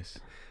 Oh, nice.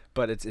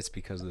 But it's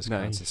because of this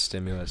Nice. constant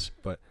stimulus.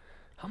 But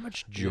how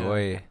much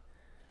joy,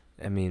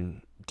 I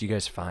mean, do you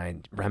guys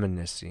find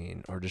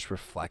reminiscing or just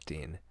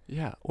reflecting?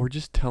 Yeah. Or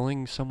just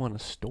telling someone a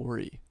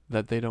story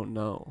that they don't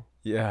know,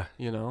 Yeah.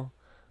 you know?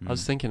 I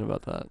was thinking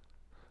about that.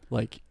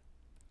 Like,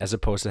 As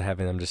opposed to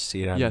having them just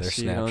see it on their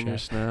see it Snapchat. on your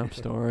Snap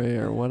story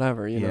or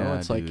whatever, you know?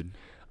 It's like, dude.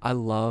 I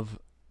love,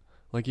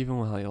 like, even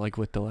when like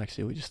with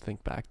Alexia, we just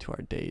think back to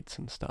our dates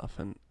and stuff,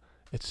 and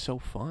it's so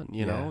fun,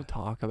 you know, Yeah.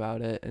 talk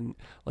about it. And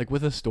like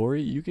with a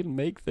story, you can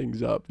make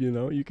things up, you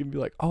know, you can be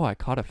like, oh, I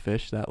caught a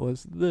fish that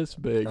was this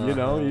big, you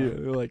know,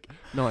 you're like,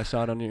 no, I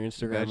saw it on your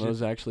Instagram. Imagine- It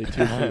was actually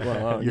 2 feet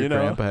long, Your you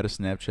know? grandpa had a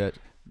Snapchat.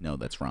 No,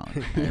 that's wrong.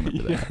 I remember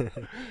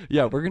that.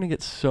 Yeah, we're going to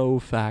get so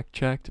fact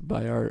checked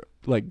by our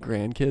like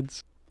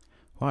grandkids.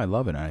 Well, I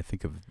love it. And I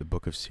think of the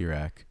Book of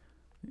Sirach.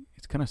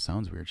 It kind of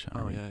sounds weird, Sean.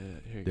 Oh, yeah.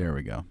 Here you There go.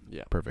 we go.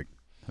 Yeah. Perfect.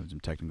 Have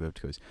some technical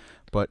difficulties.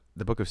 But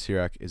the Book of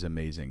Sirach is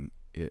amazing.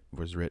 It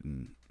was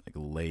written like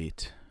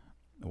late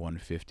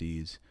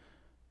 150s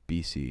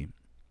BC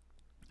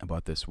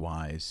about this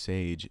wise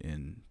sage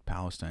in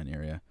Palestine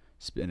area,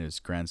 and his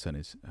grandson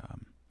is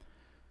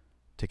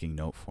taking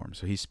note for him.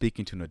 So he's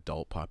speaking to an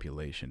adult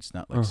population. It's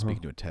not like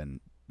speaking to a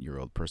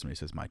 10-year-old person when he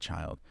says, my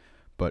child.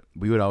 But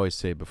we would always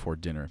say before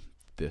dinner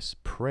this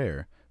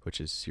prayer, which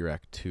is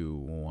Sirach 2,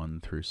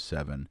 1 through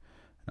 7. And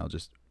I'll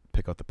just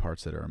pick out the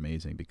parts that are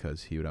amazing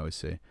because he would always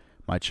say,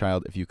 my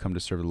child, if you come to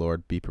serve the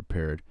Lord, be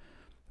prepared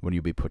when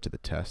you be put to the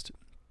test.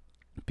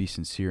 Be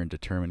sincere and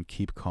determined.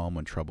 Keep calm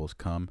when troubles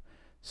come.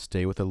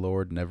 Stay with the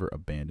Lord. Never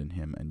abandon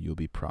him, and you'll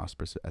be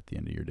prosperous at the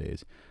end of your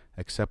days.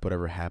 Accept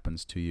whatever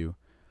happens to you.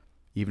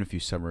 Even if you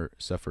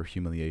suffer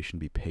humiliation,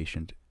 be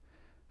patient.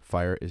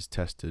 Fire is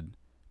tested.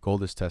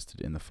 Gold is tested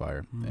in the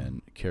fire,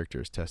 and character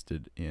is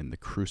tested in the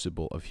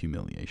crucible of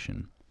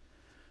humiliation.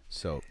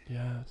 So,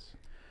 Yes.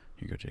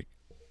 here you go, Jake.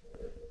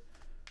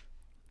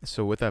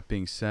 So with that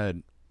being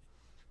said,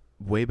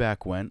 way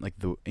back when, like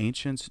the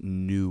ancients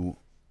knew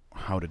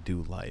how to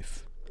do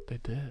life. They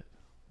did.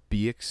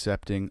 Be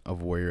accepting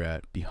of where you're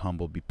at. Be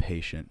humble. Be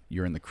patient.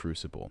 You're in the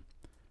crucible.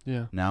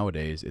 Yeah.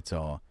 Nowadays, it's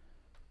all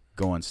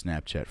go on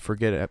Snapchat.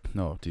 Forget it.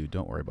 No, dude,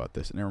 don't worry about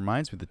this. And it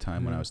reminds me of the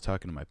time when I was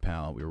talking to my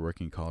pal. We were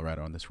working in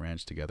Colorado on this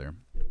ranch together.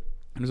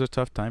 It was a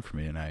tough time for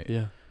me, and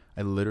I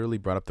literally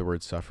brought up the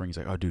word suffering. He's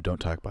like, "Oh, dude, don't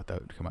talk about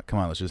that. Come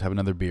on, let's just have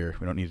another beer.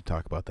 We don't need to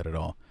talk about that at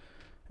all."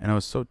 And I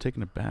was so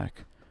taken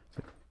aback. It's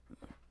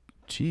like,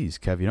 "Geez,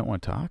 Kev, you don't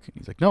want to talk?" And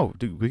he's like, "No,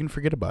 dude, we can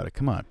forget about it.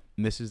 Come on."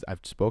 And I've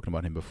spoken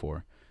about him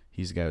before.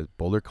 He's a guy with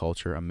Boulder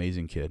culture,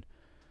 amazing kid,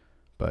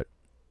 but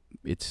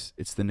it's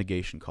the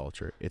negation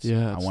culture.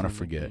 I want to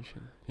forget.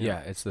 Yeah,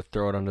 it's the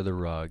throw it under the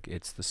rug.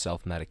 It's the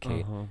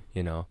self-medicate.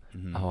 You know,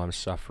 Mhm. oh, I'm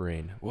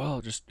suffering.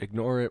 Well, just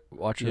ignore it.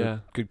 Watch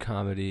a good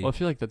comedy. Well, I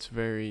feel like that's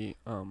very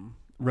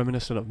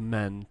reminiscent of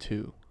men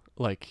too.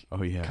 Like,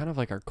 Oh yeah. kind of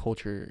like our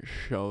culture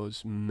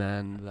shows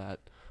men that,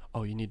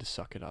 oh, you need to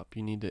suck it up.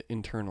 You need to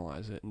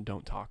internalize it and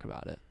don't talk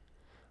about it.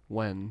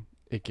 When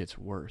it gets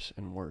worse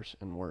and worse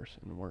and worse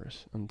and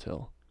worse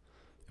until.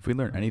 If we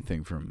learn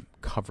anything from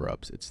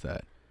cover-ups, it's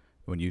that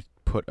when you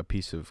put a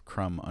piece of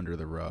crumb under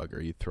the rug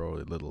or you throw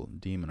a little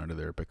demon under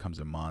there, it becomes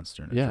a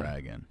monster and a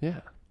dragon.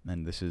 Yeah.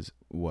 And this is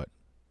what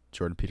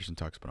Jordan Peterson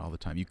talks about all the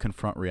time. You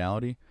confront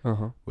reality,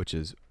 which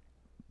is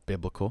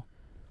biblical.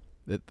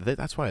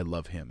 That's why I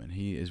love him, and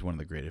he is one of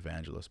the great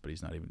evangelists, but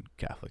he's not even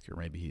Catholic, or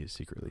maybe he is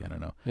secretly, I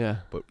don't know. Yeah.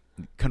 But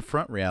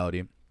confront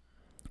reality,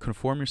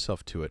 conform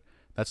yourself to it.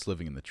 That's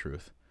living in the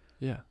truth.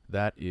 Yeah.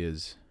 That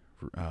is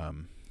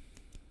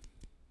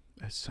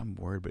that's some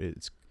word, but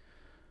it's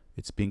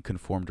being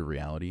conformed to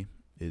reality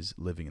is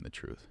living in the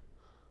truth.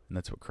 And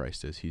that's what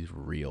Christ is. He's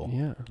real.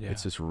 Yeah.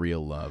 It's this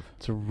real love.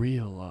 It's a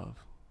real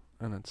love.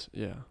 And it's,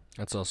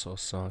 That's also a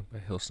song by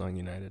Hillsong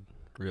United,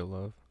 Real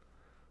Love.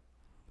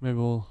 Maybe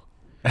we'll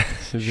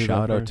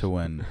Shout out to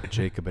when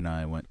Jacob and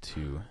I went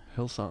to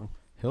Hillsong.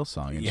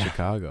 Hillsong in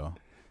Chicago.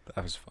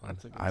 That was fun.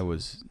 I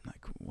was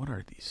like, what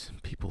are these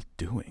people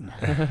doing?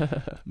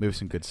 Maybe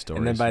some good stories.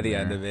 And then by the there.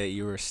 end of it,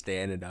 you were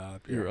standing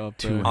up. You're up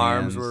Two there.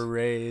 Arms hands. were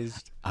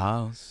raised.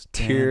 I'll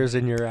stand Tears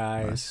in your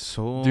my eyes.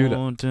 soul Dude,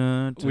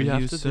 till we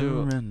have you to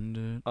do,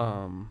 surrendered.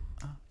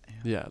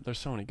 Yeah, there's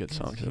so many good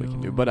songs that we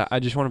can do. But I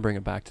just want to bring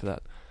it back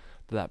to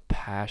that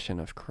passion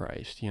of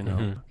Christ, you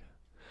know.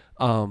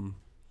 I'm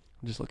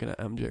just looking at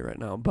MJ right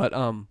now. But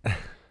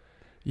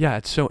yeah,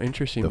 it's so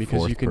interesting The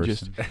because you fourth can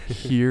person. just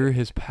hear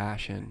his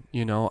passion,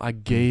 you know. I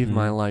gave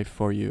my life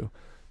for you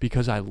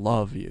because I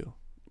love you,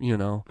 you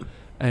know.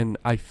 And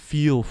I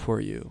feel for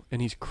you.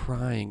 And he's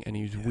crying and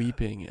he's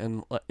weeping,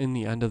 and in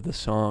the end of the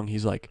song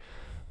he's like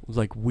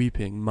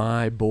weeping,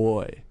 my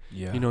boy.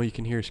 Yeah. You know, you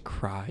can hear his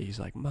cry. He's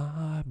like,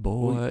 my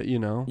boy, Well, you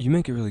know. You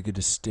make a really good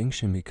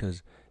distinction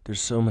because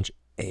there's so much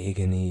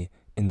agony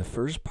in the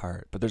first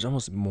part, but there's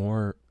almost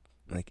more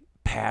like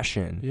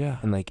passion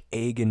and like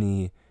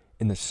agony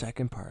in the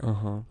second part.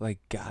 Like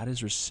God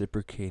is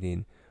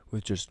reciprocating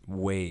with just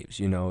waves,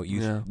 you know.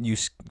 You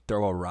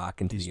throw a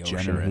rock into He's the ocean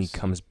generous. and he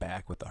comes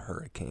back with a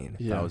hurricane.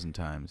 1,000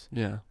 times.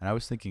 Yeah. And I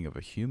was thinking of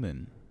a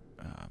human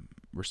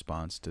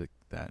response to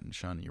that. And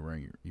Sean, you're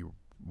wearing your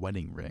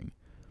wedding ring,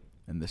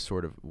 and this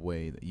sort of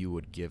way that you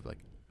would give, like,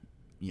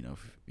 you know,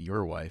 if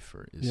your wife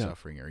is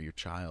suffering or your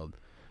child,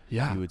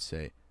 you would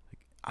say,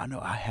 like, I know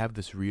I have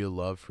this real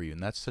love for you.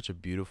 And that's such a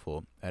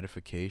beautiful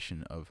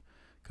edification of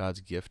God's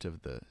gift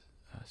of the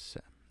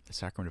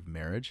sacrament of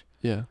marriage.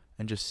 Yeah.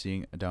 And just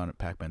seeing down at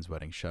Pac-Man's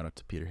wedding, shout out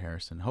to Peter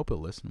Harrison. Hope he'll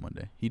listen one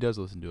day. He does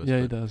listen to us. Yeah,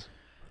 he but does.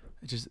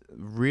 Just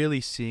really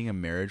seeing a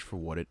marriage for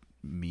what it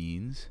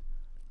means,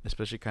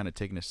 especially kind of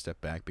taking a step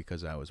back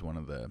because I was one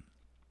of the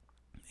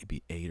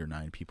maybe 8 or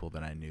 9 people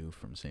that I knew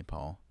from St.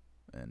 Paul.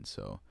 And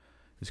so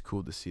it's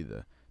cool to see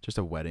just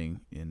a wedding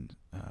in,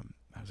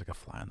 I was like a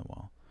fly on the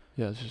wall.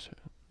 Yeah, it's just.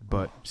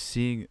 But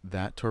seeing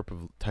that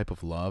type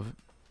of love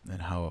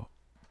and how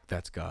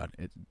that's God.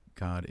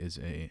 God is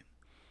a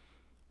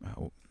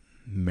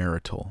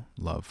marital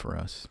love for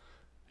us.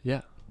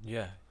 Yeah.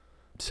 Yeah.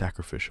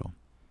 Sacrificial.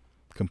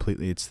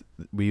 Completely.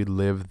 We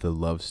live the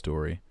love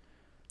story.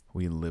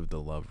 We live the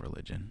love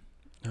religion.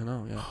 I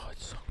know, yeah. Oh,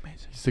 it's so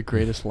amazing. He's the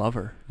greatest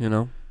lover, you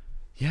know?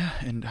 Yeah,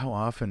 and how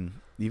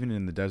often, even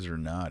in the desert or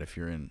not, if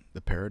you're in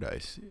the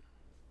paradise,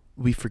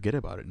 we forget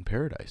about it in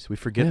paradise. We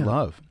forget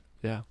love.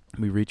 Yeah.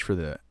 We reach for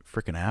the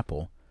frickin'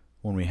 apple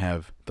when we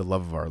have the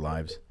love of our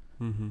lives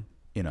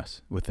in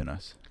us, within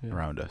us,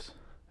 around us.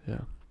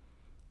 Yeah.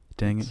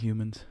 Dang it,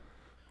 humans.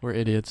 We're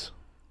idiots.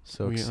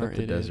 So We accept are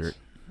the idiots. desert.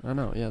 I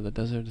know, yeah, the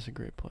desert is a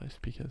great place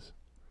because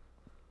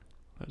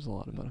there's a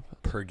lot of benefits.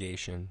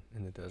 Purgation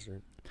in the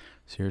desert.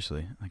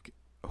 Seriously, like,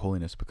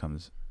 holiness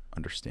becomes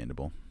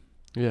understandable.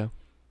 Yeah.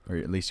 Or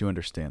at least you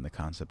understand the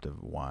concept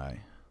of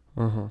why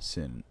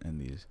sin and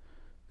these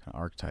kind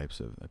of archetypes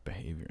of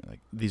behavior, like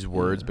these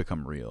words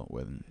become real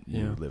when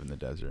you live in the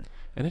desert.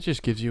 And it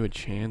just gives you a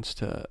chance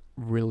to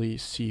really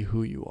see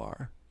who you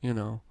are, you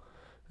know?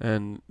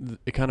 And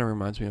it kind of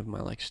reminds me of my,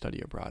 like, study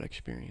abroad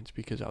experience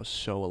because I was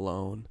so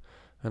alone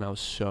and I was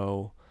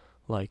so,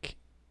 like,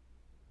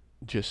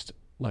 just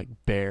like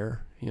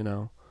bare, you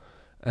know.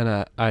 And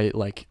I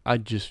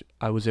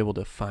was able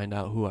to find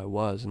out who I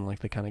was and like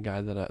the kind of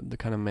guy the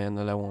kind of man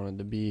that I wanted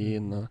to be,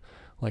 and the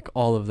like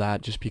all of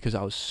that, just because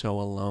I was so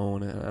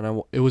alone.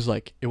 And it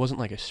wasn't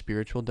like a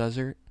spiritual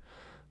desert,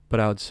 but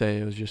I would say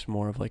it was just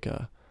more of like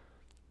a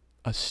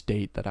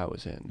state that I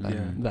was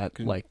in, that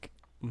like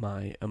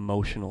my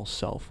emotional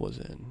self was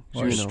in.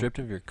 You're stripped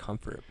of your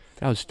comfort.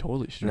 I was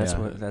totally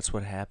stripped. That's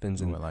what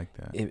happens. And I like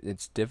that.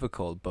 It's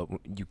difficult, but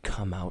you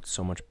come out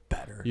so much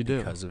better You do.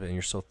 because of it, and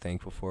you're so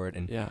thankful for it.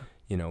 And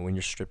you know, when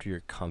you're stripped of your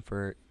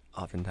comfort,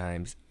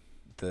 oftentimes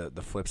the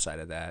flip side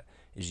of that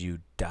is you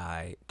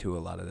die to a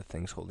lot of the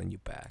things holding you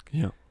back.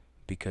 Yeah.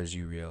 Because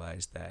you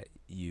realize that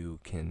you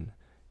can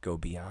go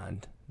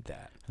beyond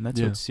that. And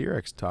that's what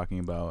Sirek's talking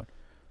about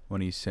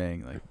when he's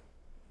saying, like,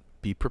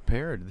 be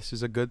prepared. This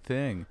is a good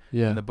thing.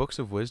 Yeah. And the books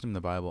of wisdom in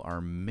the Bible are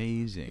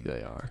amazing.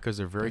 They are. Because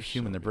they're very They're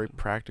human. so They're very good.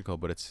 practical,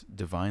 but it's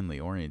divinely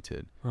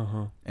oriented.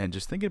 Uh-huh. And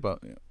just thinking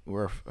about,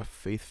 we're a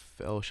faith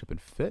fellowship and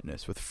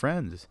fitness with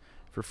friends.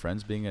 For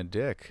friends being a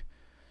dick,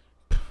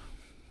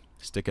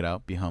 stick it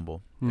out, be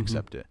humble,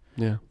 accept it.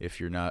 Yeah. If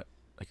you're not,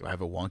 like, I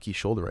have a wonky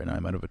shoulder right now.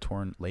 I'm out of a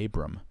torn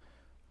labrum.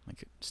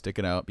 Like, stick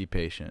it out, be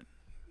patient.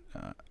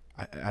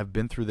 I've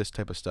been through this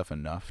type of stuff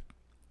enough,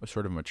 a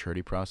sort of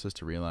maturity process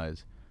to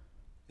realize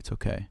it's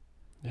okay.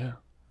 Yeah.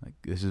 Like,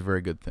 this is a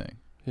very good thing.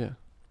 Yeah.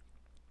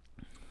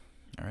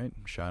 All right.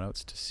 Shout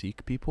outs to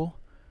Seek people.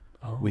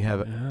 Oh, We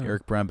have yeah.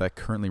 Eric Brownback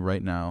currently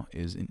right now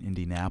is in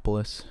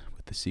Indianapolis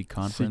with the Seek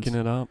conference. Seeking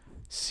it up.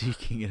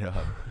 Seeking it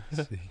up.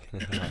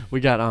 We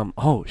got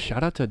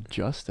shout out to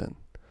Justin.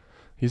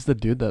 He's the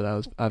dude that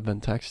I've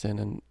been texting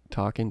and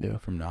talking to.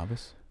 From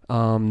Novice?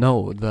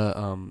 No,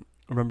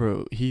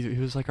 remember he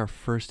was like our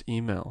first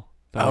email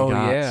that Oh, we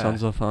got, yeah.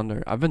 Sons of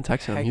Thunder. I've been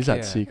texting him. Heck He's yeah.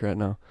 at Seek right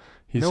now.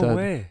 He no said,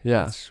 way.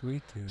 Yeah. That's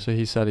sweet, dude. So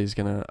he said he's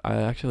gonna. I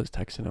actually was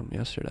texting him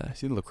yesterday. Is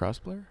he the lacrosse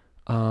player?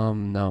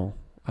 No,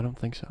 I don't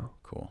think so.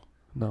 Cool.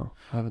 No,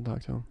 I haven't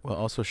talked to him. Well,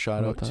 also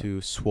shout How out about that?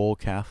 to Swole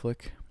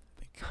Catholic.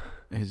 I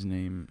think his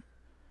name,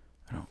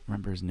 I don't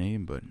remember his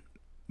name, but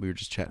we were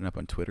just chatting up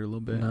on Twitter a little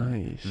bit.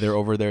 Nice. They're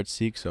over there at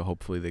Seek, so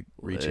hopefully they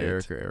reach Lit.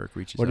 Eric or Eric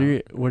reaches What out.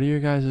 are your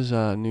guys'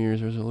 New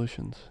Year's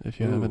resolutions, if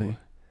you have any?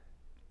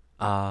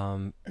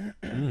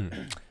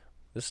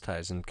 This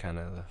ties in kind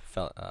of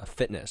the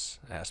fitness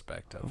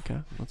aspect of Okay,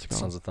 let's go.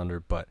 Sons of Thunder,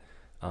 but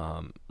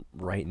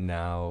right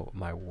now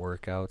my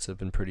workouts have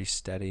been pretty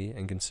steady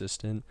and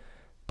consistent,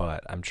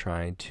 but I'm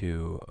trying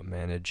to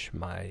manage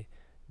my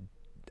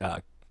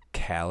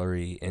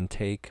calorie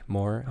intake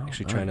more. Oh,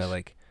 Actually trying to nice.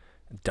 like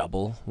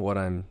double what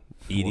I'm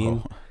eating.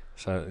 Whoa.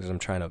 So 'cause I'm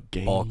trying to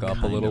Gain bulk up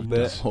a kind little of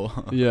bit.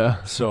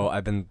 Yeah. So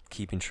I've been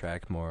keeping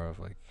track more of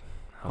like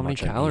How many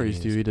much I'm calories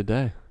eating. do you eat a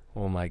day?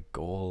 Well, my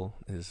goal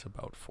is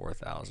about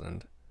 4,000,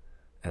 and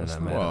That's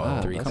I'm not at bad. about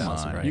Whoa, 3,000 come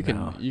on. right you can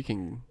now. you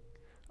can.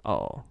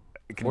 Oh,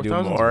 I can do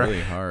 4,000 is more.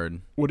 really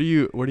hard. what are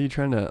you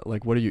trying to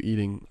like? What are you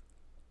eating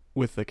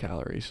with the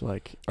calories?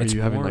 Like, are It's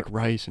you having more- like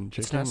rice and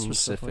chicken? It's not and stuff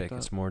specific. like that?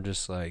 It's more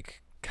just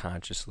like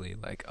consciously,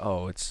 like,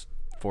 oh, it's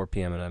 4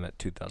 p.m. and I'm at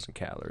 2,000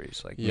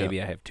 calories. Like Yeah.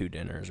 maybe I have 2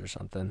 dinners or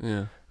something.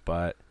 Yeah.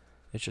 But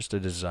it's just a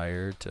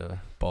desire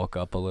to bulk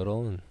up a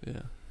little. And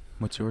Yeah.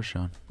 What's yours,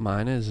 Sean?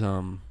 Mine is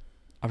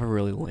I have a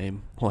really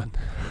lame one.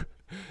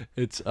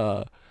 It's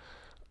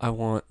I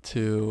want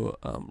to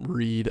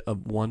read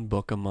one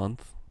book a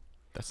month.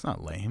 That's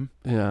not lame.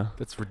 Yeah.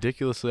 That's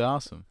ridiculously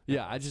awesome.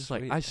 Yeah, I just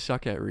like Sweet. I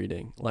suck at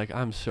reading. Like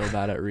I'm so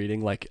bad at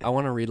reading. Like I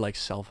want to read like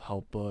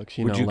self-help books,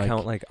 would know, you like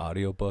count like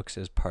audiobooks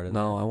as part of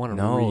No, I want to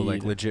No, read.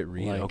 like legit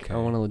read. Like, Okay. I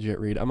want to legit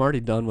read. I'm already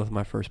done with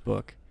my first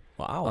book.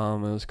 Wow.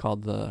 It was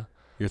called You're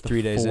the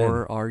 3 days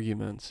Four in.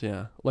 Arguments.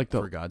 Yeah. Like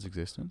For God's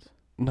existence?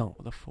 no,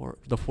 the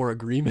four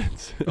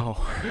agreements. Oh.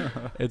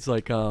 It's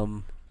like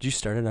Did you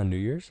start it on New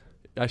Year's?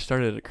 I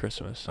started at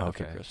Christmas.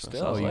 After Okay. Christmas.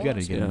 Still, Oh, you like, got to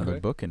that's get yeah. another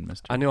quick. book in,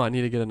 mister. I know I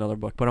need to get another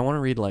book, but I want to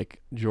read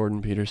like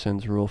Jordan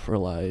Peterson's Rule for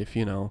Life,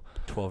 12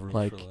 rules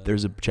Like, for life.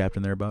 There's a chapter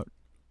in there about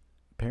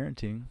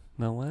parenting.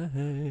 No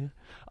way.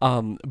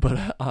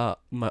 But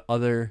my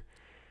other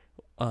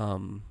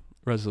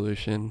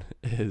resolution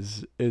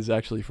is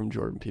actually from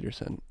Jordan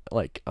Peterson.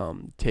 Like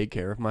take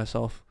care of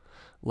myself.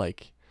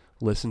 Like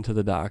listen to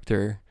the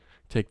doctor,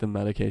 take the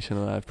medication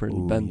that I've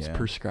Ooh, been yeah.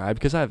 prescribed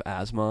because I have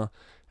asthma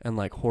and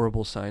like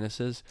horrible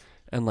sinuses,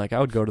 and like I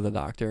would go to the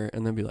doctor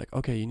and then be like,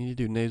 "Okay, you need to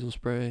do nasal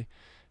spray.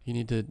 You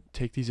need to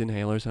take these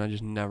inhalers," and I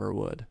just never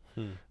would.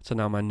 So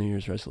now my New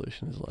Year's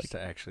resolution is like Just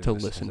to actually to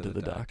listen to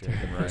the doctor.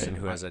 The person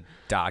who has a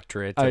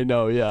doctorate I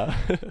know, yeah.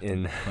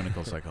 in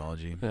Clinical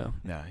psychology. Yeah.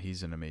 Yeah,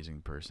 he's an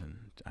amazing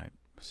person. I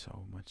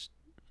so much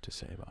to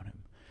say about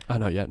him. I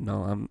know. Yeah.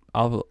 No.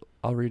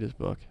 I'll read his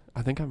book.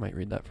 I think I might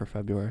read that for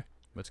February.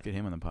 Let's get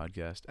him on the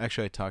podcast.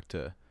 Actually, I talked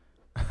to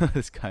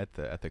this guy at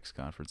the ethics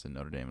conference in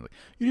Notre Dame. I'm like,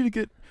 you need to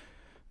get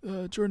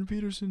Jordan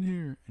Peterson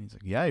here. And he's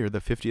like, yeah, you're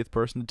the 50th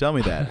person to tell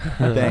me that.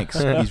 Thanks.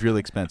 He's really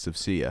expensive.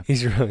 See ya.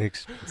 he's really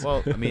expensive.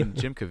 Well, I mean,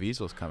 Jim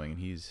Caviezel's coming, and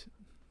he's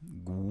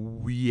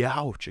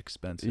ouch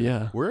expensive.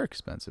 Yeah. We're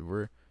expensive.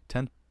 We're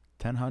 10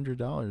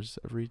 $1,000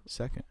 every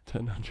second.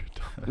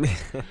 $1,000.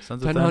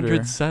 Sons of Thunder.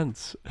 1,000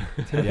 cents.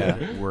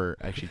 Yeah, we're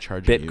actually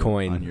charging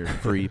Bitcoin. you on your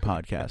free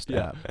podcast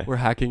Yeah. app. We're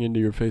hacking into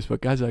your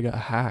Facebook. Guys, I got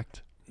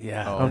hacked.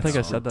 Yeah, I don't think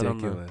that's I said that on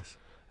the- ridiculous.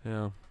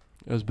 Yeah.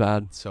 It was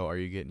bad. So are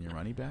you getting your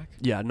money back?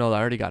 Yeah, no, I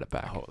already got it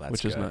back, Oh, that's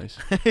which is good. nice.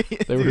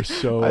 They were Dude,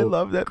 so I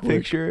love that quick.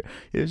 picture.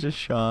 It's just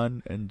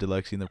Sean and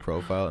Deluxie in the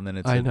profile, and then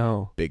it's I a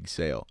know. big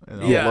sale.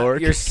 And Yeah, all lowercase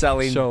you're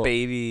selling So-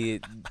 baby.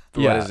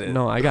 Yeah, What is it?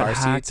 no, I got Car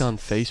hacked seats? on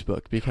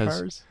Facebook because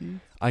car seats.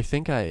 I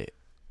think I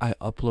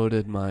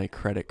uploaded my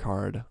credit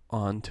card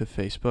onto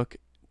Facebook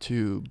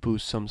to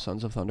boost some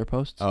Sons of Thunder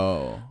posts.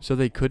 Oh. So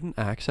they couldn't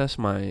access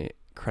my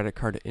credit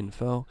card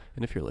info.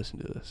 And if you're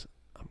listening to this,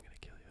 I'm going to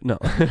kill you. No.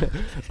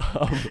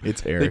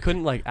 It's They Eric.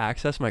 couldn't like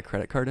access my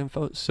credit card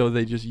info. So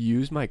they just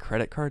used my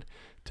credit card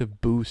to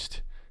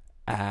boost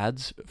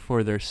ads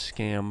for their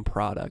scam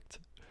product.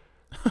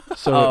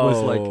 So it was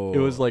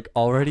Oh. like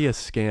already a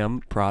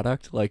scam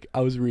product. Like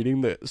I was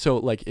reading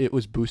it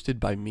was boosted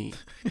by me.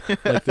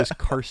 Like this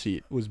car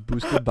seat was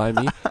boosted by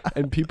me,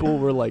 and people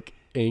were like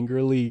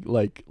angrily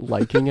like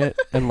liking it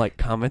and like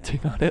commenting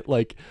on it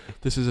like,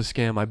 this is a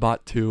scam, I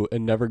bought 2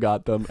 and never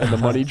got them and the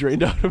money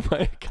drained out of my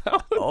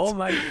account. Oh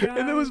my god!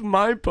 And it was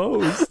my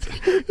post.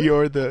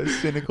 You're the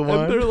cynical one.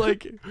 And they're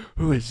like,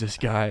 who is this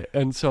guy?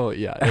 And so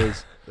yeah, it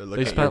was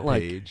They spent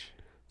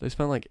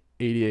like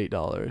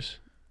 $88.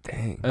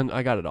 Dang. And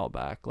I got it all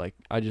back. Like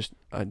I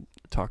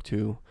talked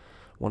to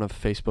one of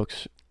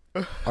Facebook's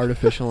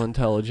artificial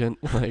intelligent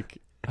like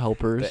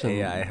helpers. The and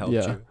AI helped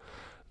yeah,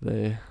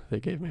 you. They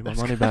gave me my That's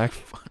money kinda back.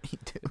 funny,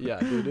 dude. Yeah,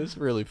 dude, it's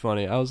really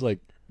funny. I was like,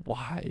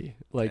 why?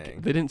 Like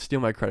Dang. they didn't steal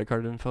my credit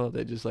card info.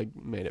 They just like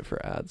made it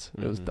for ads.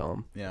 It was Mhm.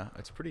 dumb. Yeah,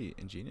 it's pretty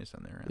ingenious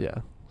on there.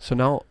 Yeah. So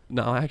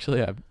now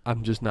actually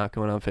I'm just not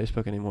going on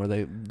Facebook anymore.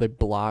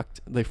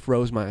 They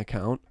froze my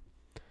account,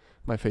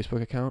 my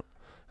Facebook account,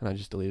 and I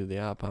just deleted the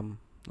app. I'm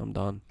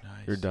done.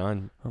 Nice. You're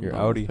done. I'm You're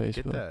done with outie.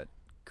 Facebook. Get that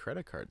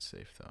credit card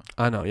safe though.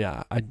 I know.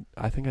 Yeah.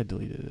 I think I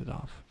deleted it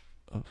off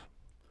of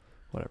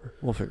whatever.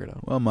 We'll figure it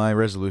out. Well, my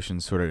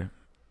resolution's sort of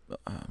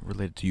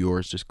related to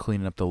yours. Just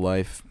cleaning up the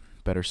life,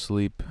 better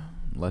sleep,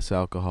 less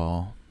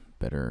alcohol,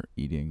 better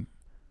eating,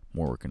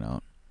 more working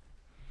out.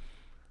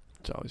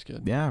 It's always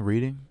good. Yeah,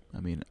 reading. I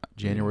mean,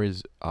 January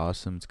is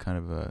awesome. It's kind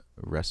of a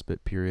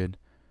respite period.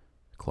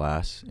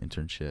 Class,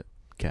 internship,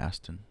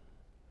 casting,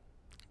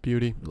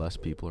 Beauty. less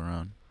people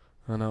around.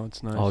 I know,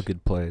 it's nice. All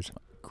good plays.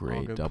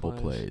 Great good double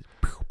plays.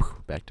 plays.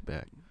 Back to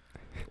back.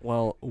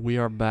 Well, we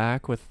are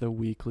back with the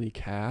weekly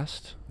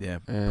cast. Yeah,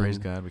 praise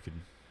And- God we could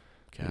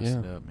cast Yeah,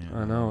 it up, man.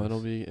 I know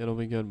it'll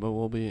be good, but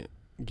we'll be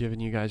giving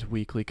you guys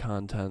weekly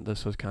content.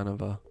 This was kind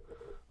of a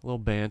little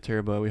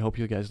banter, but we hope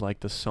you guys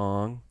like the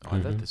song. Oh,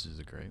 I thought Mhm. this was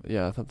a great one.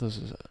 Yeah, I thought this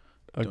is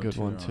a Don't good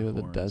toot one our own too.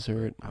 The horns,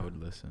 desert. I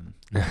would listen.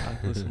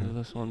 I've listened to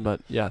this one,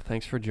 but yeah,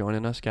 thanks for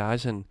joining us,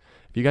 guys. And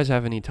if you guys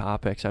have any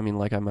topics, I mean,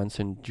 like I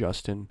mentioned,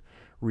 Justin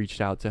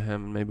reached out to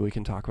him, and maybe we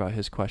can talk about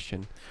his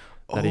question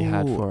that he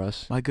had for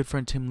us. My good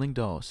friend Tim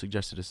Lingdahl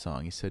suggested a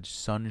song. He said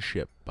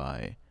 "Sunship"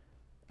 by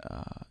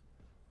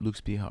Luke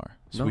Spihar.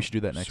 So No, we should do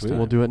that next sweet. time.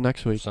 We'll do it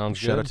next week. Sounds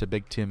Shout good. out to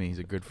Big Timmy. He's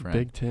a good friend.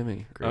 Big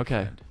Timmy. Great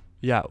Okay. friend.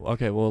 Yeah.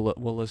 Okay. We'll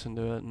listen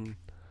to it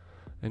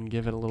and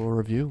give it a little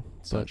review.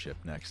 But Sunship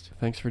next.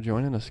 thanks for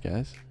joining us,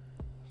 guys.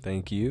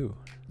 Thank you.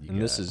 You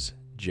And this got is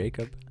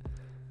Jacob.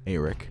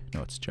 Eric.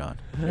 No, it's John.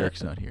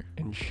 Eric's not here.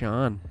 And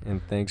Sean.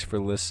 And thanks for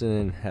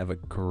listening. Have a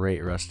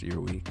great rest of your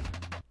week.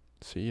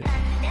 See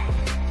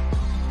ya.